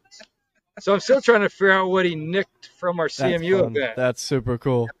 So I'm still trying to figure out what he nicked from our That's CMU fun. event. That's super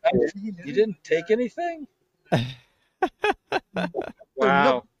cool. You didn't take anything?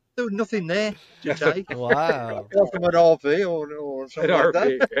 Wow. There was nothing there to take. Wow. From an RV or At something like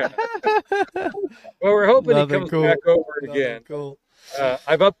RV, that. yeah. Well, we're hoping he Nothing comes cool. back over Nothing again. cool.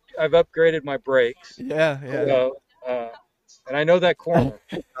 I've upgraded my brakes. Yeah, yeah. So, and I know that corner.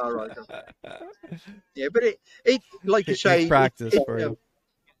 All right. Yeah, but it like you It's say, practice for you.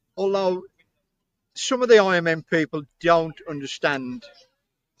 although some of the IMM people don't understand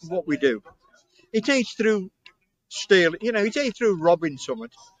what we do, it ain't through stealing, it ain't through robbing someone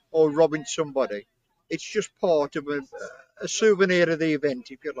or robbing somebody. It's just part of a souvenir of the event,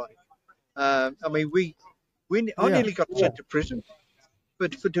 if you like. I mean, I Yeah. nearly got sent to prison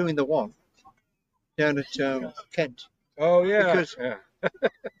for doing the one down at Kent. Oh yeah, Because yeah.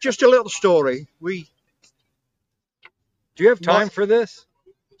 just a little story. Do you have My time for this?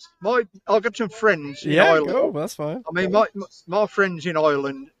 I've got some friends in Yeah, Ireland. go. That's fine. I mean, my friends in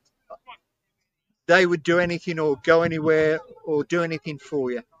Ireland, they would do anything or go anywhere or do anything for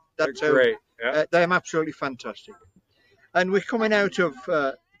you. They're That's how great. Yeah. they're absolutely fantastic. And we're coming out of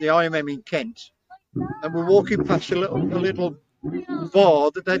the IMM in Kent, and we're walking past a little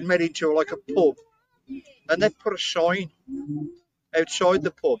bar that they'd made into like a pub, and they'd put a sign outside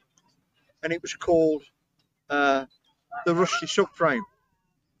the pub, and it was called the Rusty Subframe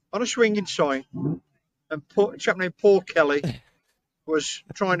on a swinging sign. And a chap named Paul Kelly was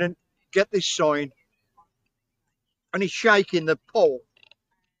trying to get this sign, and he's shaking the pole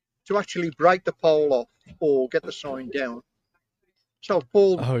to actually break the pole off or get the sign down. So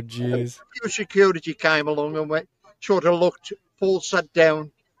Paul, Oh, jeez. security came along and went, sort of looked. Paul sat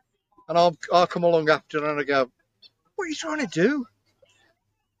down, and I'll come along after, and I go, "What are you trying to do?"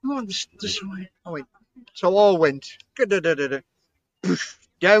 "I want the sign." I went. So I went.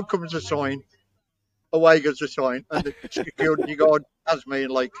 Down comes the sign. Away goes the sign, and the security guard has me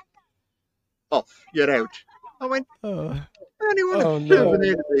like, "Off, you're out." I went, Oh, "Anyone oh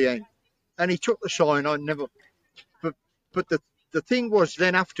souvenir no. to the end." And he took the sign. I never. But the thing was,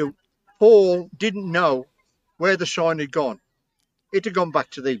 then after, Paul didn't know where the sign had gone. It had gone back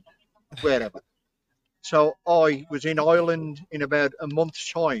to the wherever. So I was in Ireland in about a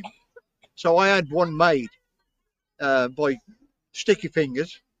month's time. So I had one made by Sticky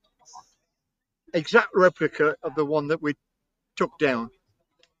Fingers, exact replica of the one that we took down.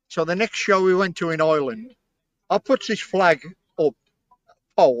 So the next show we went to in Ireland, I put this flag up,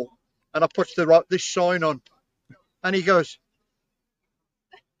 pole, and I put this sign on. And he goes,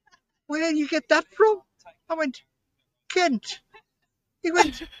 "Where did you get that from?" I went, "Kent." He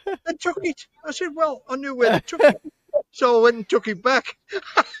went and took it. I said, "Well, I knew where they took it." So I went and took it back.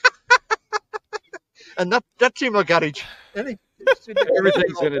 And that's in my garage.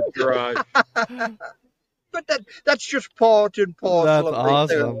 Everything's in his garage. But that's just part and parcel That's of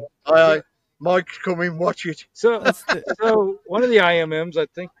things. awesome. Mike's come in, watch it. So, That's the, so one of the IMMs, I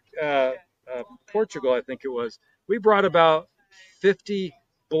think, Portugal, I think it was, we brought about 50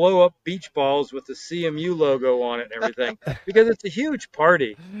 blow up beach balls with the CMU logo on it and everything because it's a huge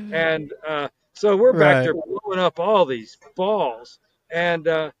party. And so we're back right. there blowing up all these balls. And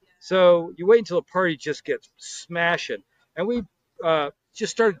so you wait until the party just gets smashing. And we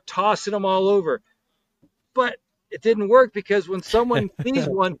just started tossing them all over. But it didn't work because when someone sees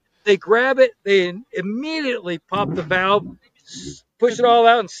one, they grab it, they immediately pop the valve, push it all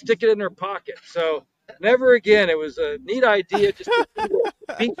out, and stick it in their pocket. So never again. It was a neat idea, just to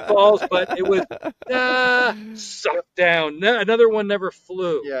beach balls, but it was sucked down. No, another one never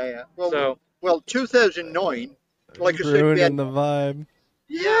flew. Yeah. So 2009, like I said, we Ruining had the vibe.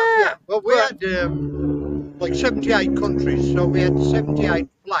 yeah. Well, we had like 78 countries, so we had 78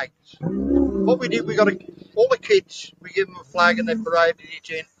 flags. What we did, we got all the kids. We give them a flag, and they paraded it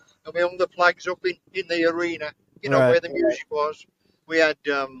in, and we hung the flags up in the arena. Right. Where the music was. We had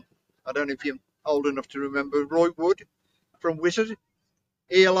I don't know if you're old enough to remember Roy Wood from Wizard,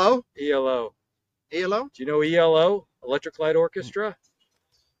 ELO. ELO. ELO? Do you know ELO? Electric Light Orchestra?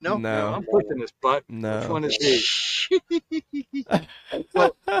 No. No, No. I'm pushing this butt. No. Which one is he?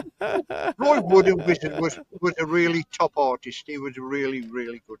 Well, Roy Wood in Wizard was a really top artist. He was a really,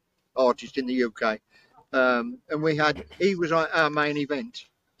 really good artist in the UK. And he was our main event.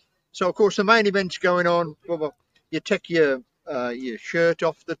 So, of course, the main event's going on. Well, you take your shirt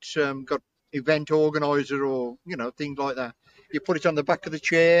off that's got event organizer or, things like that. You put it on the back of the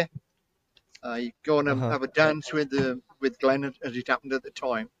chair. You go on and have a dance with Glenn, as it happened at the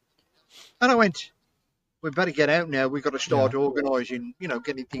time. And I went, we better get out now. We've got to start organising,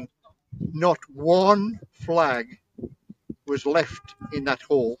 getting things. Not one flag was left in that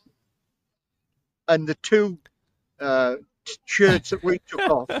hall. And the two shirts that we took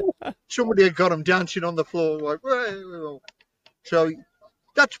off, somebody had got them dancing on the floor. Like, well. So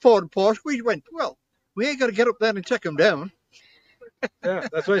that's part and parcel. We went, well, we ain't got to get up there and take them down. Yeah,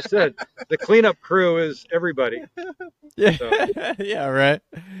 that's what I said. The cleanup crew is everybody. Yeah. So. Yeah. Right.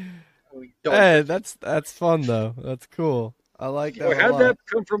 Hey, that's fun though. That's cool. I like that. Well, a how'd lot. that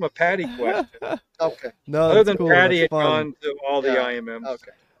come from a Patty question? Okay. No, Other that's than cool. Patty That's had fun. gone to all the IMMs.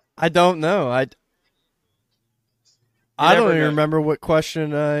 Okay. I don't know. I don't never even know. remember what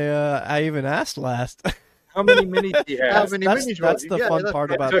question I even asked last. How many minis do you How have? many that's minis that's was it? the Yeah, fun that's part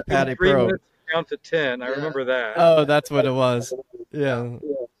right. about It the took them Patty 3 Pro. minutes to count to 10. I remember that. Oh, that's what it was. Yeah.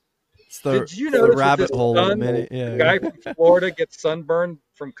 Did you it's the notice that rabbit hole of mini. the Yeah. guy from Florida gets sunburned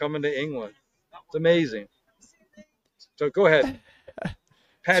from coming to England? It's amazing. So go ahead.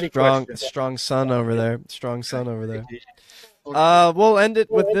 Patty question. Strong sun over there. Strong sun over there. Okay. We'll end it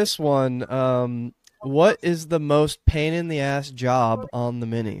with this one. What is the most pain in the ass job on the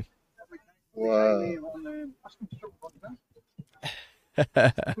Mini? Wow.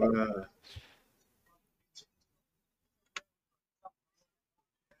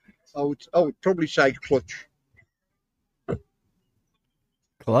 I would probably say clutch.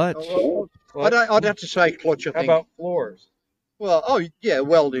 Clutch. I'd have to say clutch. I How think. about floors? Well, oh yeah,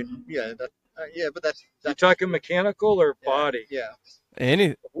 welding. Yeah, yeah, but You that's talking mechanical or body? yeah.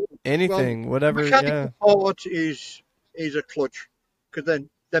 Any Well, anything, whatever. Yeah. mechanical part is a clutch, because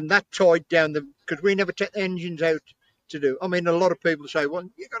then that tied down because we never take the engines out to do. I mean, a lot of people say, well,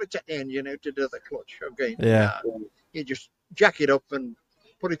 you got to take the engine out to do the clutch. Okay, Yeah. you just jack it up and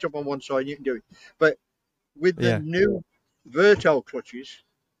put it up on one side, and you can do it. But with the Yeah. new Verto clutches,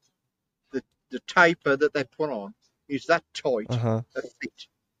 the taper that they put on is that tight Uh-huh. a fit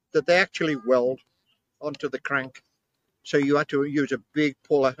that they actually weld onto the crank. So you had to use a big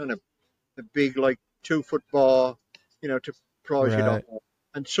puller and a big, like, 2-foot bar, to prise it Right. off.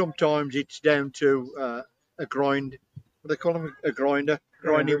 And sometimes it's down to a grind, what they call them, a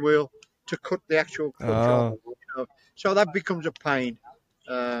grinding wheel, to cut the actual clutch off. Oh, So that becomes a pain.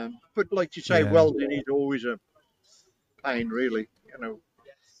 But like you say, yeah. welding is always a pain, really.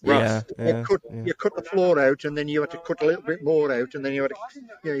 Yeah. You cut, Yeah. you cut the floor out, and then you have to cut a little bit more out, and then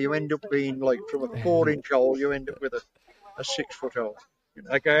you end up being like, from a 4-inch hole, you end up with a 6-foot hole.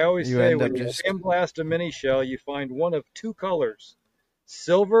 Like I always You say, end when up you just- sandblast a mini shell, you find one of two colors: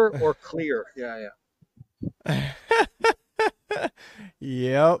 silver or clear. Yeah.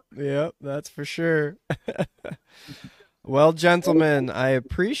 Yep, that's for sure. Well, gentlemen, I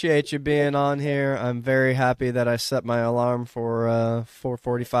appreciate you being on here. I'm very happy that I set my alarm for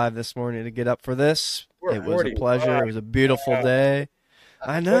 4:45 this morning to get up for this. It was a pleasure. It was a beautiful day.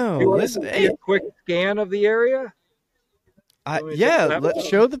 I know. Do you want Listen, to hey, see a quick scan of the area? yeah, let's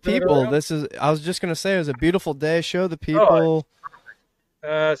show the people. I was just gonna say it was a beautiful day. Show the people. Some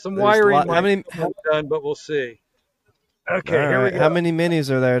There's wiring how might many? be done, but we'll see. Okay, All here we right. go. How many minis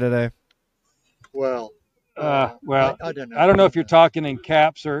are there today? Well, Well, I don't know. I don't know if you're talking in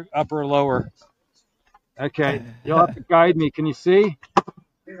caps or upper or lower. Okay, you'll have to guide me. Can you see?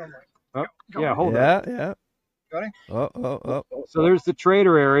 Oh, yeah, hold on. Yeah. Got it? Oh. So there's the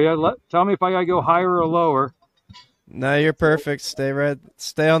trader area. Tell me if I gotta go higher or lower. No, you're perfect.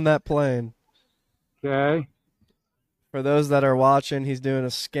 Stay on that plane. Okay. For those that are watching, he's doing a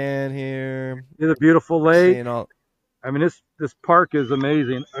scan here. See the beautiful lake. Seeing all. I mean, this park is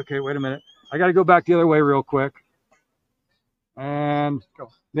amazing. Okay, wait a minute. I got to go back the other way real quick. And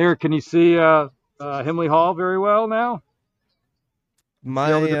there, can you see Himley Hall very well now?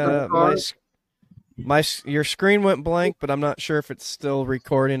 Your screen went blank, but I'm not sure if it's still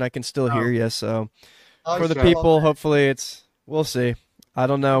recording. I can still hear you. So for the people, hopefully we'll see. I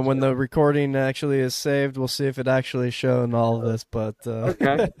don't know when the recording actually is saved. We'll see if it actually shown all of this. But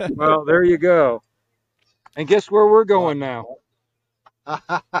okay. Well, there you go. And guess where we're going now?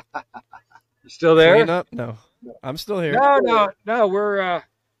 You still there? Clean up? No, I'm still here. No. We're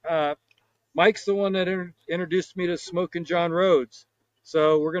Mike's the one that introduced me to Smoking John Rhodes.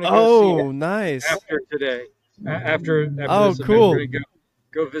 So we're gonna go see nice. after today. After Oh, this cool. event, we're gonna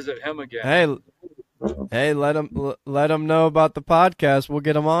go visit him again. Hey, let him know about the podcast. We'll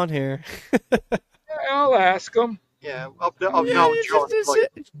get him on here. I'll ask him. Yeah, I've known John.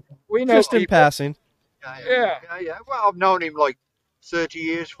 We know Just in people. passing. Yeah. Well, I've known him like 30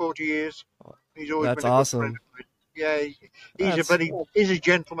 years, 40 years. He's always That's been a good awesome. friend of mine. Yeah, he's a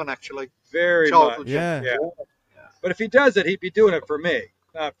gentleman, actually. Very Childhood much. Yeah. But if he does it, he'd be doing it for me,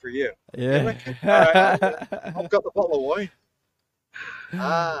 not for you. Yeah. I've got the bottle of wine.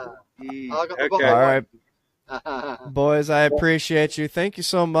 I got the bottle All of right, wine. boys. I appreciate you. Thank you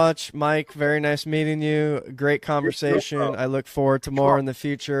so much, Mike. Very nice meeting you. Great conversation. I look forward to more in the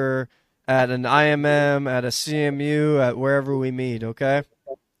future at an IMM, at a CMU, at wherever we meet. Okay.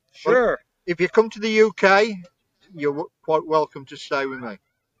 Sure. If you come to the UK, you're quite welcome to stay with me.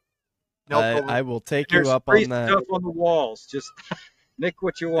 No problem. I will take There's you up free on that. stuff on the walls. Just nick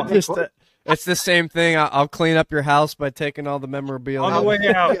what you want. It's the same thing. I'll clean up your house by taking all the memorabilia. On the way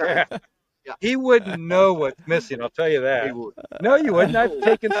out. Yeah. Yeah. He wouldn't know what's missing. I'll tell you that. He would. No, you wouldn't. I've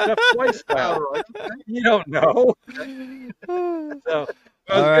taken stuff twice now. All right. You don't know. So, it was All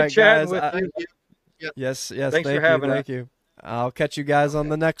good right, chatting guys. with you. Yes. Thanks for having us. Thank you. I'll catch you guys on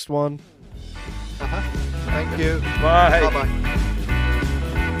the next one. Thank you. Bye. Bye-bye.